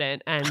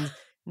confident and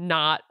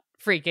not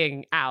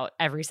freaking out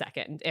every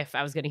second if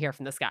I was going to hear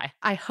from this guy.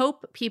 I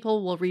hope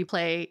people will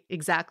replay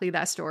exactly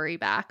that story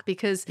back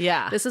because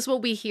this is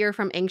what we hear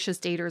from anxious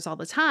daters all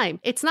the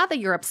time. It's not that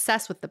you're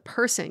obsessed with the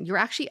person. You're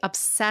actually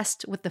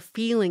obsessed with the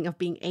feeling of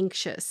being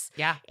anxious.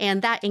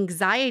 And that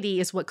anxiety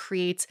is what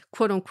creates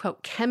quote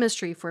unquote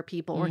chemistry for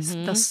people or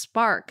the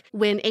spark.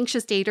 When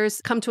anxious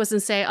daters come to us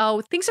and say,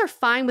 oh, things are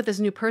fine with this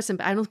new person,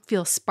 but I don't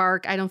feel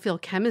spark. I don't feel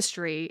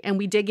chemistry. And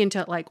we dig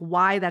into like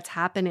why that's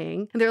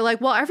happening. And they're like,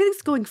 well,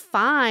 everything's going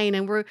fine.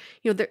 And we're,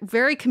 they're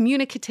very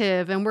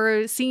communicative and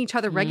we're seeing each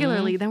other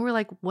regularly, then we're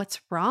like, what's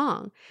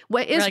wrong?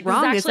 What is like,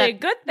 wrong is actually a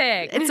good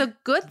thing. It's a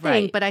good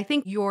thing, but I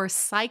think your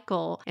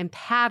cycle and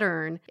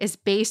pattern is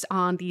based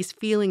on these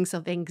feelings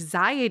of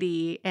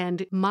anxiety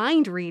and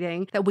mind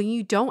reading that when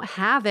you don't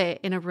have it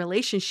in a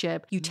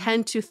relationship, you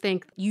tend to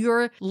think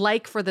your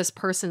like for this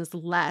person is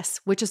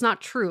less, which is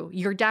not true.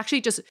 You're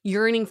actually just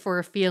yearning for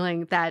a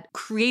feeling that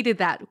created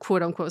that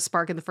quote unquote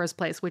spark in the first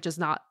place, which is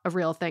not a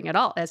real thing at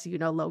all. As you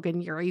know,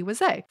 Logan Yuri would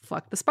say,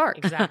 fuck the spark.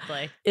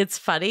 Exactly. It's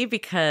funny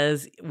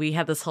because we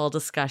had this whole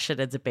discussion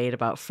and debate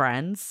about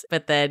friends,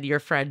 but then your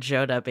friend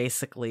Jonah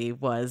basically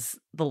was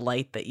the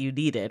light that you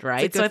needed,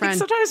 right? So I think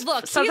sometimes he's the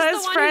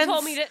one friends... who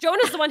told me to,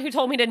 Jonah's the one who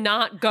told me to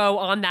not go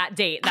on that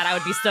date, that I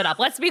would be stood up.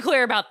 Let's be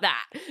clear about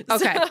that.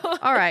 Okay.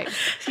 All right.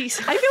 I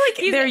feel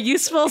like they're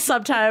useful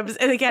sometimes.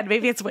 And again,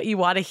 maybe it's what you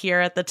want to hear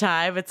at the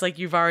time. It's like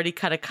you've already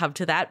kind of come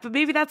to that, but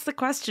maybe that's the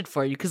question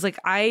for you. Because like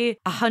I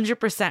 100%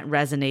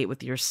 resonate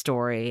with your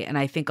story. And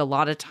I think a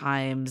lot of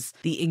times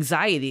the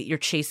anxiety, you're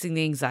chasing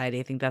the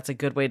anxiety. I think that's a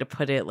good way to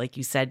put it. Like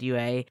you said,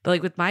 UA. But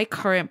like with my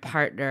current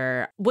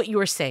partner, what you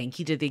were saying,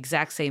 he did the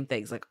exact same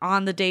things. Like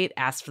on the date,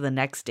 asked for the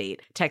next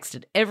date,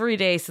 texted every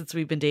day since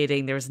we've been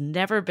dating. There's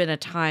never been a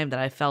time that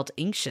I felt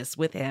anxious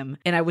with him.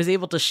 And I was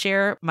able to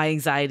share my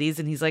anxieties.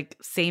 And he's like,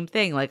 same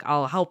thing. Like,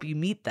 I'll help you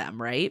meet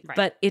them. Right.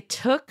 But it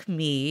took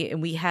me,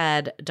 and we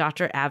had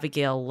Dr.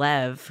 Abigail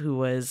Lev, who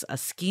was a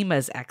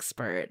schemas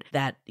expert,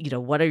 that,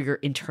 what are your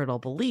internal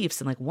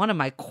beliefs? And like one of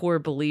my core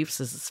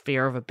beliefs is this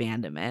fear of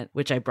abandonment,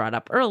 which I brought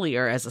up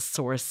earlier as a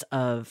source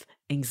of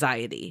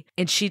anxiety.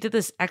 And she did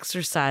this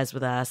exercise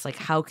with us, like,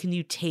 how can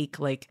you take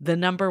like the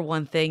number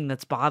one thing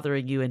that's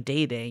bothering you in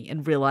dating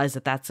and realize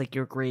that that's like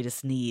your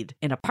greatest need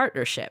in a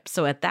partnership?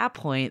 So at that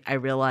point, I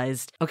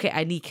realized, okay,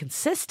 I need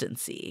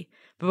consistency.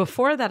 But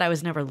before that, I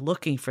was never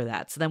looking for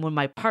that. So then when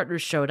my partner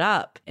showed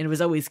up and it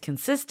was always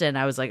consistent,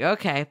 I was like,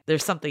 okay,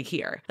 there's something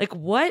here. Like,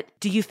 what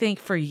do you think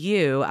for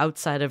you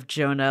outside of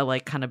Jonah,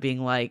 like kind of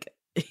being like,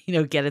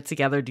 get it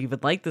together. Do you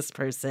even like this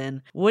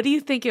person? What do you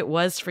think it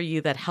was for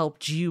you that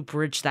helped you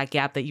bridge that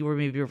gap, that you were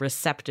maybe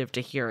receptive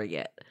to hearing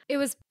it? It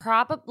was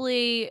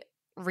probably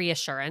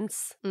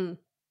reassurance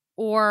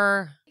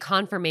or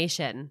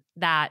confirmation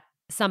that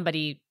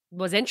somebody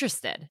was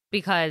interested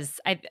because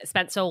I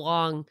spent so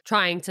long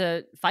trying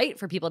to fight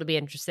for people to be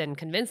interested and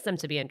convince them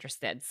to be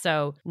interested.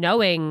 So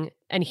knowing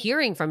and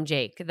hearing from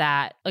Jake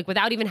that, like,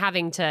 without even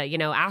having to,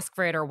 ask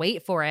for it or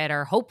wait for it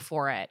or hope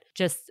for it,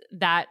 just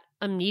that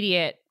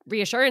immediate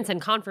reassurance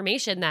and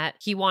confirmation that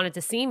he wanted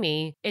to see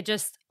me, it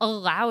just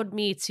allowed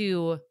me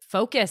to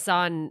focus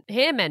on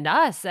him and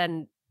us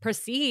and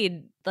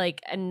proceed,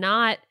 and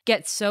not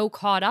get so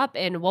caught up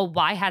in, well,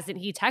 why hasn't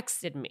he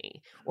texted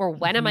me? Or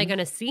when am I going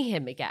to see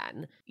him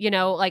again?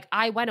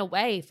 I went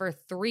away for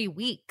 3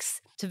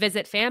 weeks to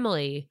visit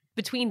family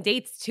between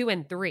dates 2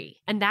 and 3.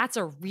 And that's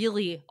a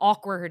really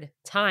awkward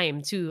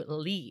time to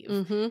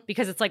leave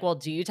because it's like, well,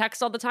 do you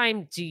text all the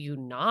time? Do you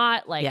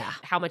not?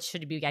 How much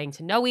should you be getting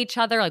to know each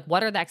other?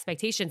 What are the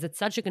expectations? It's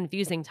such a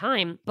confusing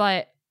time.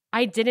 But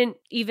I didn't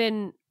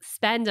even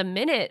spend a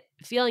minute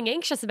feeling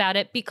anxious about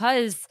it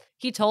because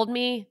he told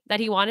me that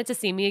he wanted to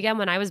see me again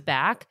when I was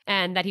back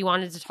and that he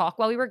wanted to talk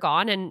while we were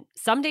gone. And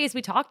some days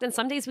we talked and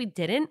some days we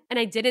didn't. And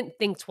I didn't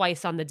think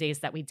twice on the days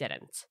that we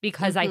didn't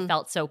because I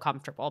felt so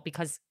comfortable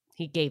because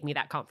he gave me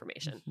that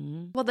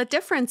confirmation. Well, the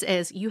difference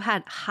is you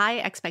had high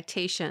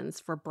expectations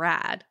for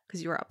Brad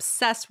because you were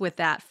obsessed with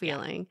that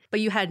feeling, but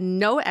you had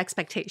no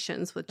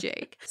expectations with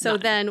Jake. So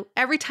then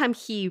every time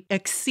he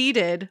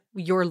exceeded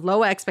your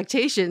low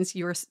expectations,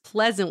 you were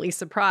pleasantly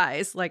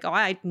surprised. Like, oh,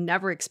 I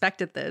never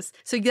expected this.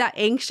 So that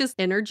anxious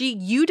energy,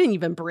 you didn't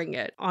even bring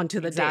it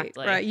onto the date,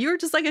 right? You were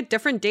just like a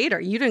different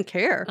dater. You didn't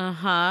care.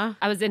 I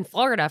was in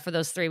Florida for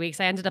those 3 weeks.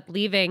 I ended up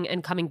leaving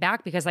and coming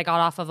back because I got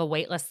off of a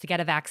wait list to get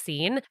a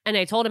vaccine. And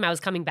I told him I was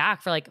coming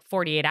back for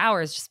 48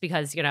 hours just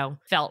because,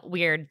 felt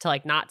weird to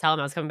not tell him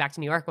I was coming back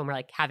to New York when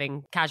we're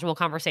having casual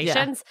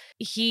conversations.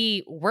 Yeah.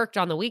 He worked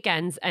on the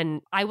weekends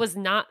and I was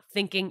not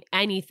thinking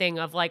anything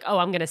of oh,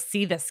 I'm going to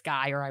see this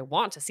guy or I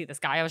want to see this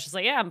guy. I was just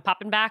yeah, I'm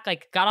popping back,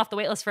 got off the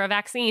wait list for a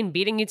vaccine,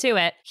 beating you to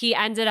it. He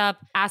ended up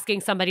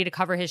asking somebody to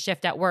cover his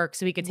shift at work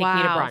so he could take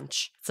me to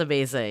brunch. It's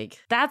amazing.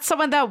 That's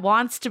someone that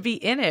wants to be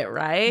in it,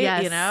 right?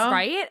 Yes.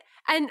 Right?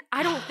 And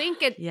I don't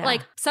think it,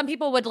 some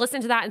people would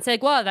listen to that and say,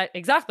 well,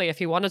 exactly, if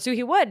he wanted to,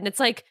 he would. And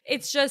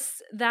it's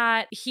just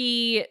that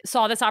he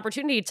saw this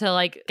opportunity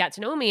to get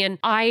to know me. And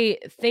I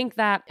think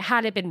that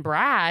had it been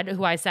Brad,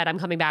 who I said, I'm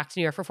coming back to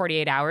New York for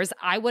 48 hours,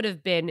 I would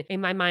have been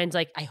in my mind,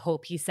 I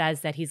hope he says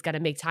that he's going to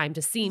make time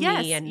to see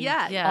me and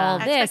all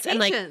this.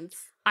 And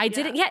I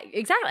didn't,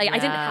 exactly. I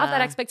didn't have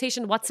that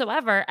expectation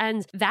whatsoever.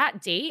 And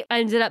that date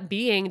ended up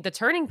being the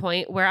turning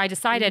point where I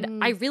decided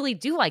I really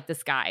do like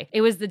this guy.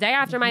 It was the day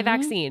after my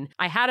vaccine.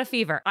 I had a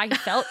fever. I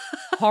felt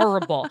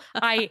horrible.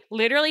 I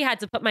literally had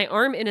to put my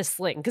arm in a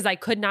sling because I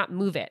could not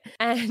move it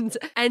and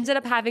ended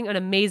up having an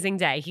amazing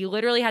day. He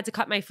literally had to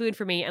cut my food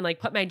for me and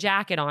put my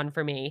jacket on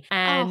for me.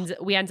 And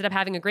we ended up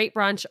having a great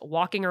brunch,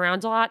 walking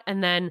around a lot.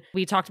 And then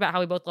we talked about how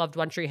we both loved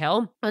One Tree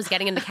Hill. I was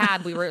getting in the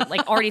cab. We were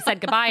already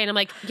said goodbye. And I'm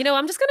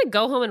I'm just going to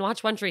go home and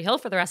watch One Tree Hill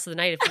for the rest of the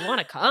night if you want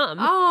to come.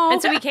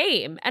 And so we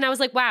came. And I was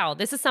like, wow,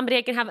 this is somebody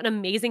I can have an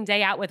amazing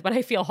day out with when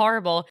I feel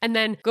horrible. And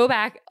then go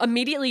back,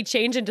 immediately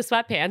change into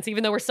sweatpants,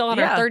 even though we're still on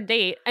our third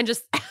date, and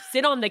just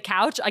sit on the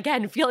couch,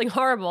 again, feeling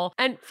horrible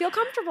and feel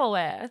comfortable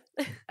with.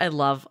 I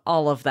love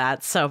all of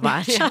that so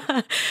much.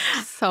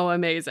 So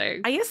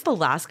amazing. I guess the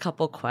last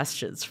couple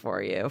questions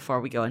for you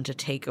before we go into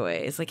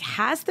takeaways,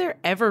 has there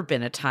ever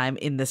been a time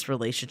in this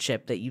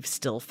relationship that you've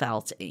still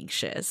felt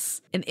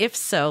anxious? And if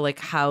so,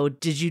 how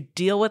did you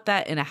deal with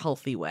that in a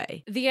healthy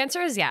way? The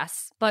answer is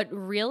yes, but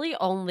really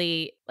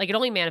only, it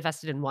only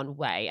manifested in one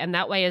way. And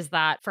that way is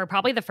that for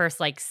probably the first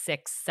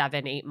 6,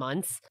 7, 8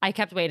 months, I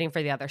kept waiting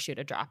for the other shoe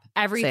to drop.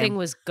 Everything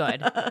was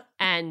good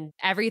and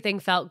everything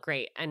felt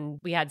great. And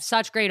we had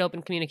such great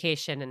open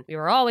communication and we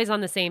were always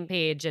on the same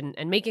page and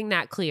making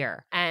that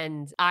clear.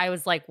 And I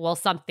was like, well,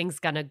 something's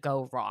going to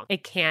go wrong.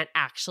 It can't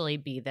actually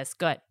be this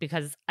good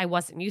because I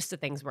wasn't used to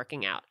things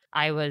working out.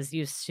 I was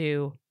used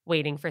to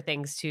waiting for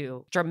things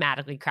to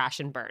dramatically crash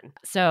and burn.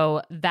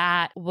 So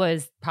that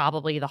was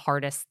probably the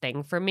hardest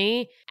thing for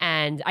me.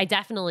 And I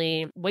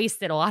definitely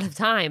wasted a lot of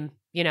time,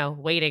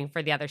 waiting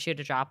for the other shoe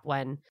to drop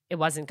when it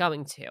wasn't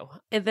going to.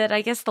 And then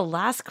I guess the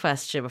last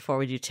question before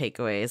we do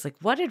takeaways,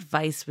 what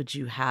advice would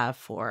you have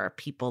for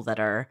people that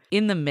are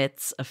in the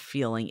midst of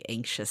feeling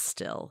anxious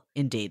still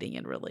in dating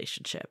and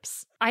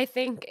relationships? I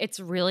think it's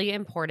really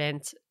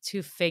important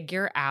to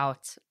figure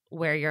out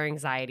where your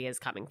anxiety is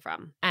coming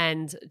from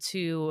and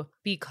to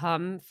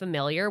become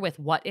familiar with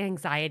what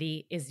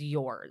anxiety is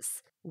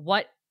yours.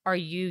 What are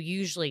you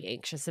usually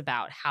anxious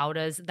about? How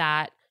does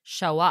that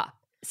show up?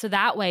 So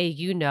that way,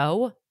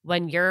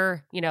 when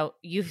you're,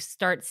 you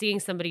start seeing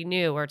somebody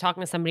new or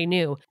talking to somebody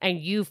new and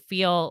you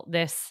feel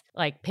this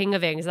ping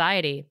of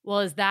anxiety. Well,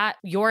 is that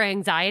your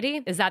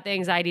anxiety? Is that the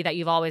anxiety that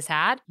you've always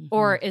had? Mm-hmm.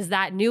 Or is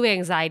that new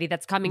anxiety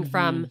that's coming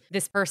from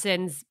this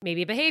person's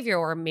maybe behavior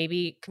or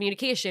maybe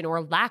communication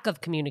or lack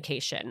of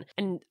communication?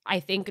 And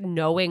I think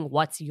knowing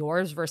what's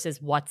yours versus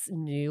what's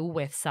new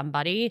with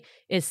somebody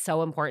is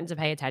so important to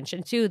pay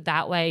attention to.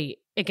 That way,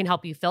 it can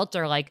help you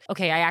filter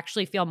okay, I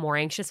actually feel more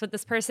anxious with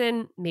this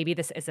person. Maybe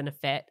this isn't a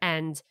fit.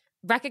 And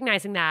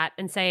recognizing that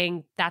and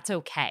saying that's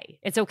okay.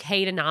 It's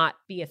okay to not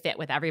be a fit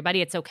with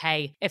everybody. It's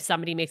okay if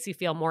somebody makes you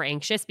feel more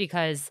anxious,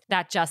 because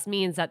that just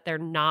means that they're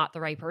not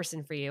the right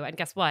person for you. And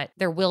guess what?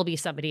 There will be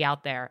somebody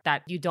out there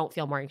that you don't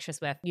feel more anxious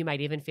with. You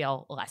might even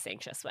feel less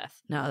anxious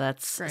with. No,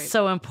 that's Great.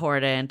 so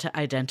important to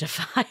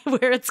identify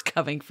where it's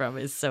coming from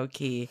is so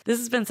key. This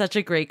has been such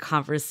a great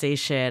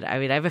conversation. I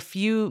mean, I have a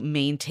few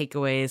main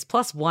takeaways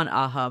plus one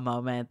aha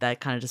moment that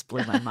kind of just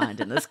blew my mind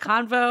in this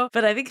convo.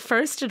 But I think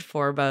first and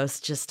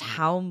foremost, just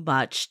how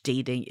much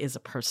dating is a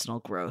personal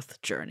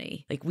growth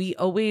journey. Like we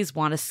always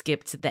want to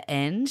skip to the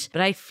end,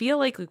 but I feel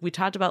like we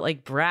talked about,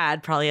 like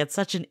Brad probably had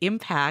such an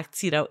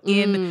impact,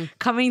 in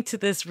coming to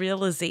this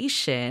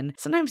realization.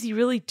 Sometimes you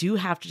really do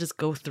have to just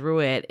go through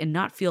it and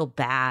not feel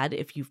bad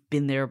if you've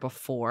been there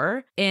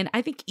before. And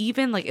I think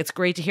even like, it's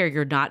great to hear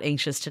you're not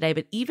anxious today,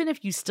 but even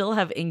if you still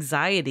have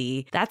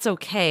anxiety, that's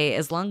okay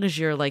as long as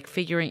you're like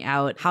figuring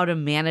out how to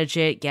manage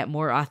it, get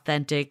more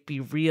authentic, be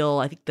real.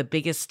 I think the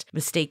biggest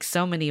mistake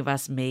so many of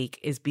us make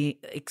is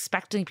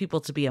expecting people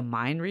to be a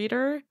mind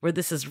reader, where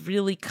this is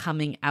really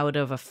coming out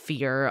of a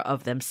fear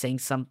of them saying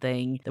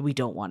something that we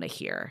don't want to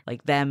hear,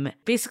 like them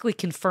basically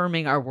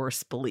confirming our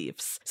worst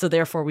beliefs. So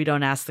therefore we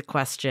don't ask the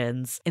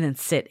questions and then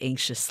sit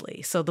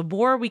anxiously. So the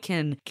more we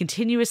can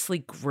continuously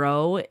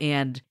grow,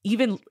 and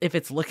even if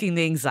it's looking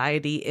the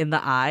anxiety in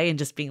the eye and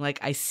just being like,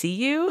 I see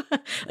you,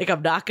 like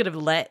I'm not going to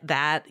let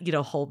that,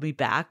 hold me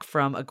back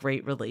from a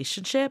great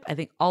relationship. I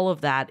think all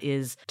of that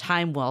is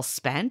time well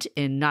spent,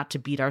 and not to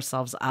beat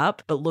ourselves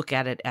up, but look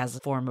at it as a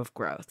form of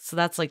growth. So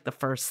that's like the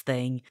first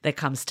thing that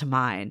comes to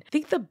mind. I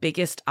think the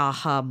biggest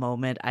aha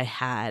moment I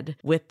had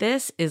with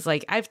this is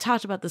like, I've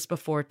talked about this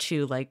before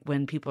too, like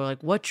when people are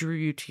like, what drew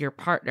you to your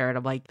partner? And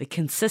I'm like, the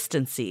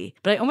consistency.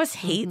 But I almost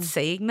hate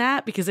saying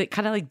that because it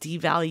kind of like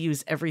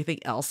devalues everything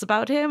else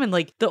about him. And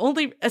like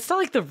it's not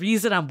like the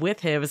reason I'm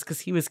with him is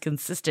because he was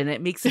consistent.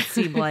 It makes it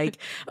seem like,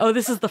 oh,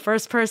 this is the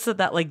first person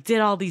that like did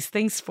all these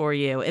things for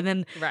you. And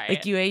then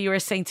like you were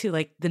saying too,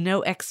 like the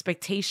no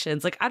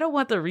expectations. Like I don't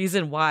want the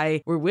reason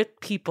why we're with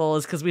people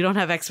is because we don't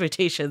have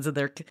expectations and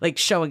they're like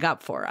showing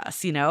up for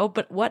us,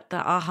 But what the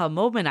aha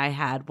moment I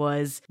had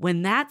was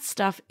when that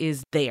stuff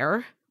is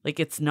there, like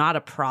it's not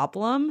a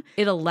problem,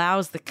 it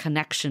allows the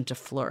connection to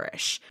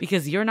flourish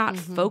because you're not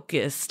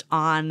focused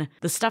on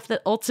the stuff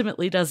that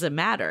ultimately doesn't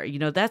matter.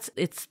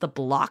 It's the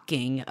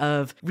blocking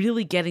of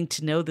really getting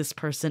to know this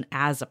person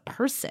as a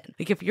person.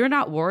 Like if you're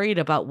not worried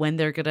about when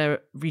they're going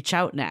to reach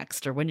out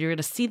next or when you're going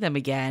to see them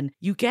again,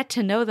 you get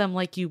to know them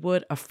like you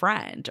would a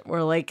friend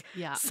or like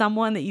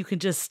someone that you can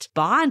just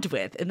bond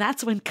with. And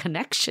that's when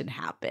connection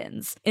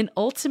happens. And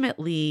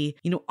ultimately,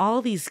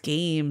 all these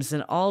games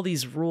and all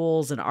these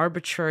rules and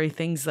arbitrary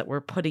things that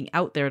we're putting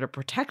out there to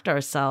protect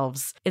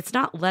ourselves, it's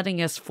not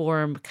letting us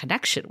form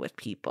connection with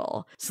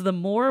people. So the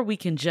more we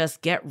can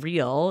just get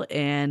real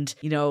and,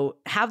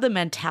 have the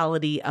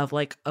mentality of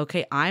like,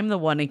 okay, I'm the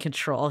one in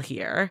control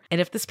here.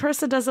 And if this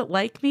person doesn't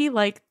like me,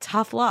 like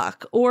tough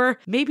luck. Or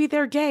maybe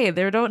they're gay and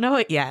they don't know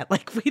it yet.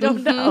 Like we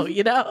don't know,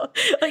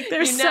 Like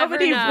there's so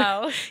many,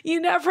 you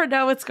never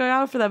know what's going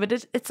on for them. And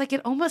it's like,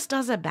 it almost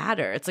doesn't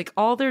matter. It's like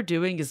all they're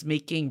doing is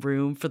making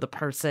room for the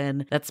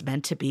person that's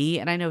meant to be.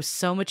 And I know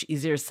so much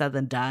easier said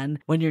than done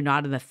when you're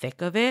not in the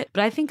thick of it.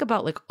 But I think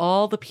about like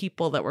all the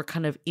people that were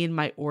kind of in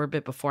my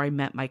orbit before I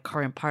met my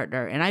current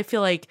partner. And I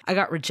feel like I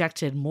got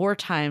rejected more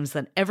times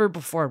than ever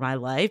before in my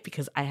life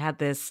because I had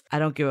this, I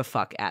don't give a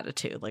fuck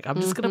attitude. Like, I'm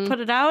just going to put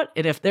it out.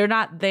 And if they're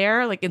not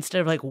there, like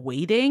instead of like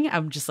waiting,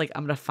 I'm just like,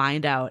 I'm going to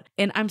find out.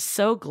 And I'm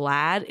so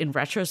glad in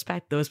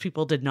retrospect, those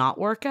people did not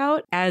work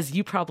out, as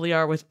you probably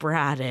are with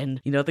Brad and,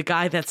 the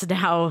guy that's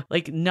now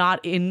like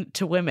not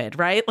into women,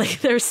 right? Like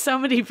there's so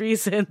many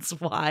reasons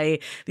why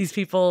these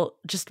people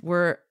just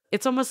were,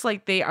 it's almost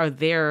like they are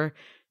there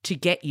to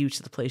get you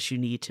to the place you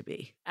need to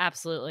be.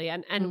 Absolutely.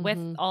 And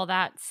with all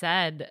that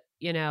said,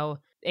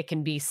 it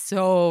can be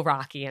so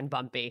rocky and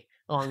bumpy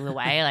along the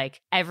way.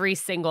 Like every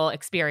single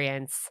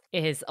experience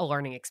is a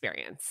learning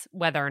experience,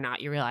 whether or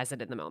not you realize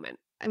it in the moment.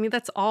 I mean,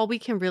 that's all we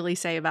can really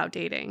say about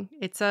dating.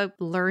 It's a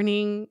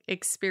learning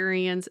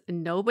experience.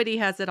 Nobody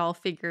has it all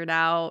figured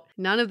out.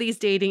 None of these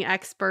dating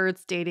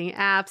experts, dating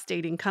apps,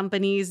 dating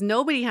companies,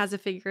 nobody has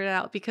it figured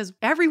out because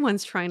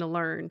everyone's trying to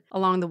learn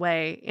along the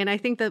way. And I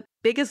think the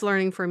biggest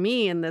learning for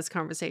me in this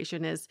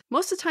conversation is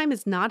most of the time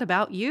it's not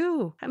about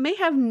you. It may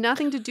have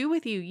nothing to do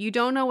with you. You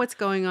don't know what's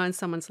going on in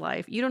someone's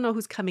life. You don't know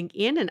who's coming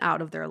in and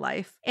out of their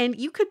life. And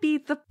you could be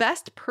the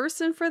best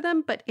person for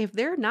them, but if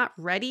they're not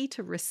ready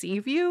to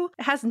receive you,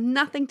 it has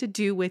nothing to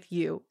do with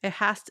you. It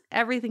has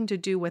everything to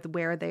do with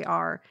where they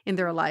are in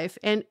their life.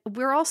 And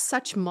we're all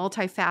such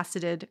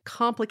multifaceted,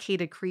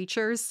 complicated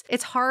creatures.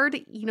 It's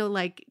hard,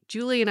 like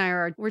Julie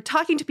and we're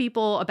talking to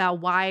people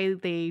about why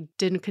they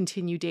didn't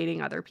continue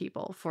dating other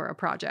people for a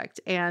project.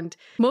 And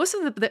most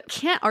of them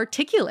can't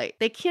articulate.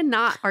 They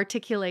cannot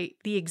articulate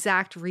the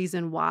exact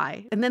reason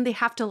why. And then they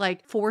have to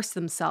like force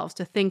themselves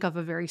to think of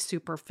a very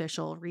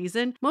superficial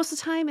reason. Most of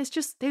the time, it's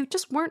just, they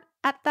just weren't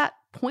at that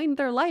point in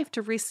their life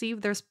to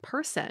receive this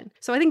person.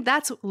 So I think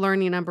that's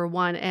learning number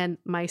one. And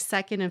my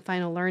second and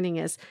final learning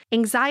is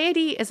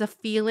anxiety is a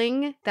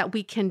feeling that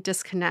we can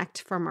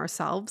disconnect from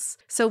ourselves.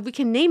 So we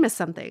can name it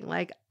something.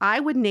 Like I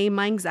would name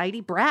my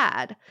anxiety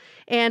Brad.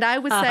 And I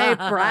would say,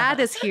 Brad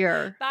is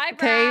here. Bye,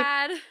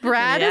 Brad.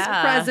 Brad is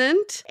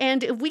present.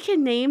 And if we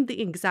can name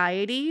the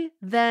anxiety,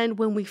 then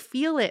when we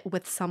feel it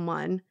with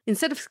someone,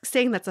 instead of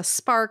saying that's a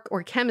spark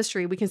or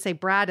chemistry, we can say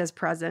Brad is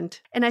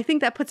present. And I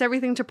think that puts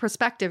everything to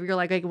perspective. You're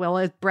like, well,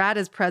 if Brad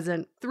is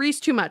present, 3's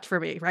too much for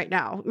me right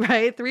now,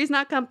 right? 3's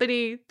not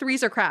company,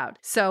 3's are crowd.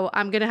 So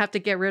I'm going to have to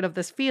get rid of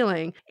this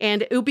feeling.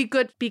 And it would be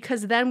good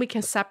because then we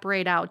can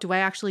separate out, do I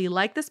actually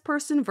like this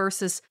person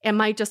versus am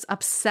I just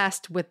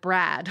obsessed with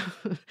Brad?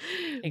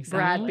 Exactly.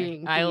 Brad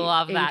being I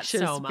love that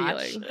so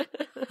much.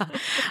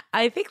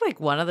 I think like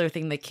one other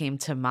thing that came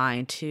to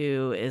mind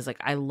too is like,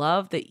 I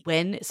love that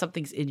when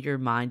something's in your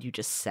mind, you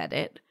just said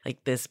it.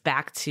 Like this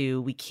back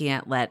to, we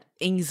can't let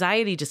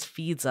anxiety just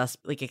feeds us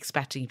like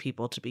expecting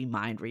people to be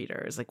mind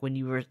readers. Like when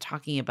you were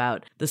talking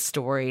about the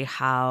story,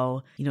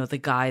 how, you know, the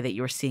guy that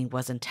you were seeing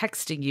wasn't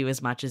texting you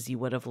as much as you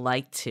would have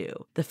liked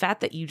to. The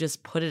fact that you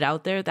just put it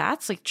out there,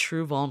 that's like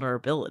true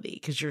vulnerability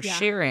because you're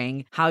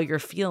sharing how you're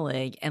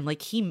feeling. And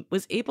like he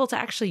was able to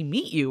actually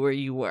meet you where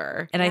you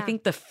were. And I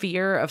think the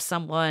fear of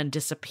someone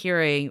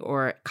disappearing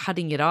or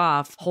cutting it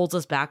off holds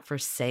us back for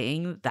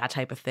saying that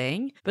type of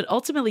thing. But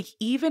ultimately,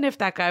 even if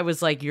that guy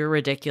was like, you're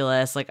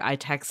ridiculous, like I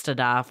text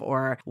enough,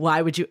 or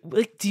why would you,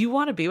 like, do you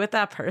want to be with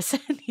that person?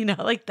 You know,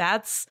 like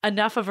that's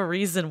enough of a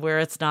reason where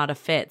it's not a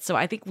fit. So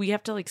I think we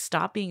have to like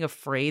stop being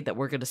afraid that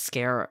we're going to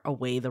scare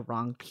away the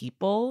wrong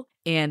people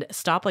and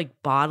stop like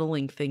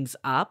bottling things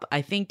up.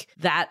 I think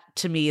that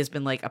to me has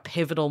been like a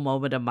pivotal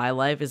moment of my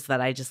life is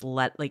that I just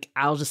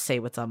I'll just say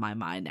what's on my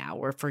mind now,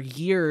 where for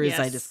years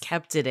I just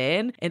kept it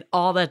in and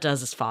all that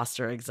does is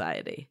foster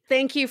anxiety.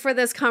 Thank you for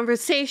this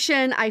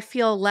conversation. I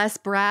feel less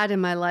Brad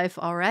in my life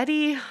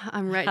already.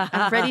 I'm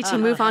ready to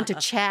move on to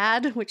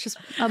Chad, which is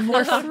a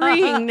more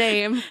freeing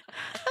name.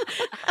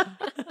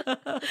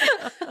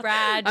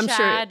 Brad,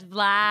 Chad,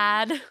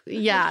 Vlad.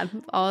 Yeah,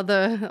 all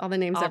the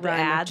names all that the rhyme.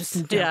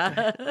 ads.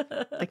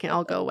 They can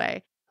all go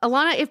away.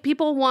 Ilana, if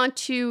people want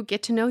to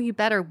get to know you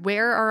better,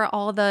 where are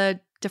all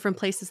the different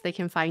places they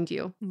can find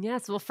you?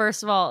 Yes. Well,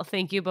 first of all,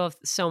 thank you both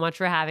so much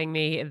for having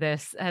me.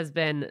 This has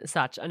been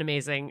such an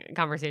amazing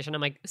conversation. I'm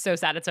like so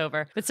sad it's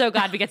over, but so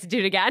glad we get to do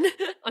it again.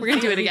 We're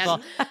going to do it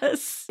again.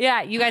 Yes.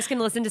 Yeah. You guys can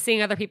listen to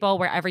Seeing Other People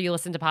wherever you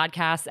listen to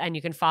podcasts, and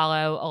you can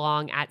follow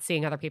along at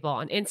Seeing Other People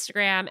on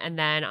Instagram. And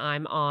then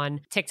I'm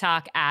on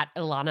TikTok at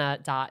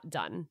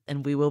Ilana.Dunn.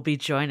 And we will be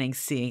joining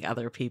Seeing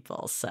Other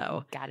People.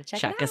 So gotta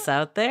check us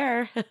out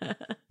there.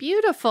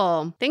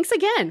 Beautiful. Thanks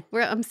again.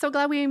 I'm so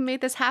glad we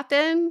made this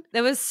happen.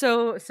 That was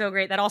so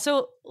great. That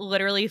also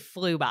literally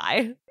flew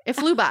by. It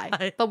flew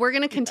by, but we're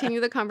going to continue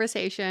the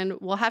conversation.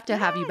 We'll have to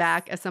have you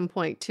back at some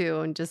point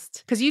too. And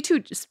just because you two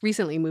just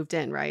recently moved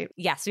in, right?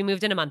 Yes, we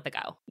moved in a month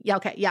ago. Yeah.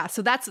 Okay. Yeah.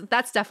 So that's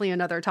definitely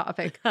another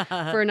topic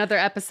for another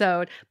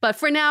episode. But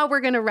for now,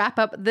 we're going to wrap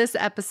up this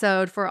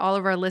episode. For all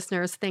of our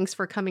listeners, thanks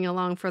for coming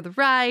along for the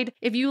ride.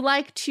 If you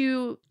like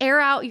to air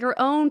out your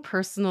own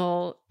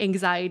personal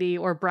anxiety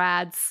or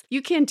Brad's,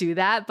 you can do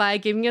that by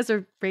giving us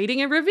a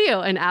rating and review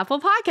on Apple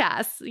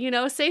Podcasts. You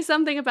know, say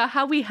something about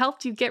how we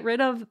helped you get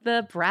rid of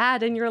the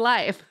Brad in your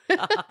life.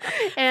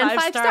 And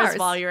 5 stars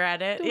while you're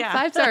at it. Yeah.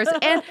 5 stars.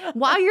 And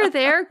while you're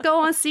there, go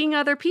on Seeing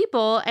Other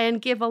People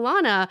and give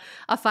Ilana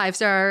a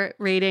 5-star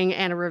rating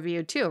and a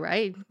review too,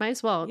 right? Might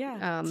as well.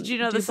 Yeah. Did you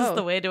know this is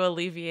the way to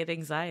alleviate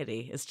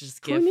anxiety? Is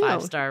just give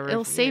 5-star reviews.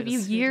 It'll save you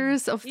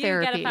years of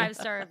therapy. You get a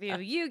 5-star review.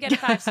 You get a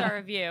 5-star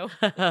review.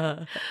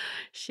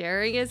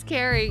 Sharing is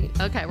caring.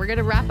 Okay, we're going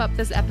to wrap up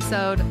this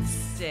episode.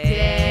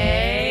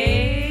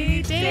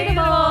 Stay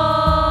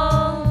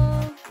dateable.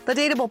 The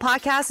Dateable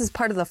Podcast is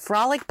part of the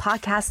Frolic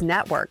Podcast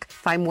Network.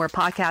 Find more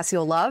podcasts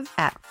you'll love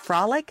at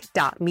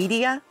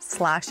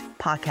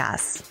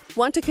frolic.media/podcasts.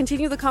 Want to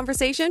continue the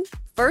conversation?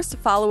 First,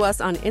 follow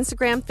us on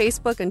Instagram,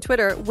 Facebook, and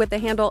Twitter with the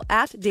handle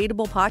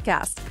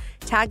 @DateablePodcast.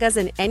 Tag us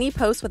in any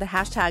post with the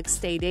hashtag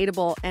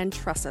StayDateable, and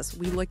trust us,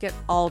 we look at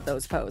all of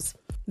those posts.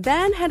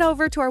 Then head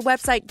over to our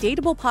website,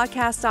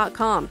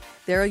 dateablepodcast.com.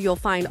 There you'll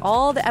find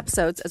all the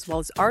episodes as well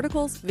as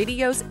articles,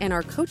 videos, and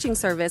our coaching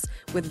service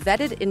with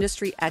vetted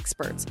industry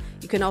experts.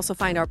 You can also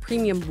find our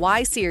premium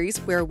Why series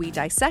where we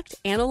dissect,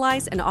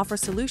 analyze, and offer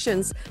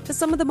solutions to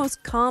some of the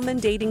most common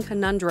dating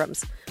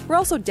conundrums. We're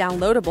also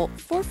downloadable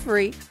for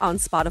free on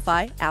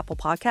Spotify, Apple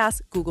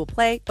Podcasts, Google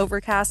Play,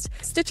 Overcast,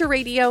 Stitcher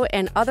Radio,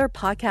 and other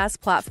podcast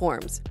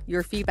platforms.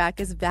 Your feedback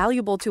is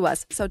valuable to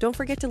us, so don't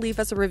forget to leave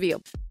us a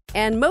review.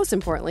 And most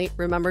importantly,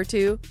 remember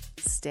to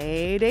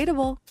stay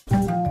dateable.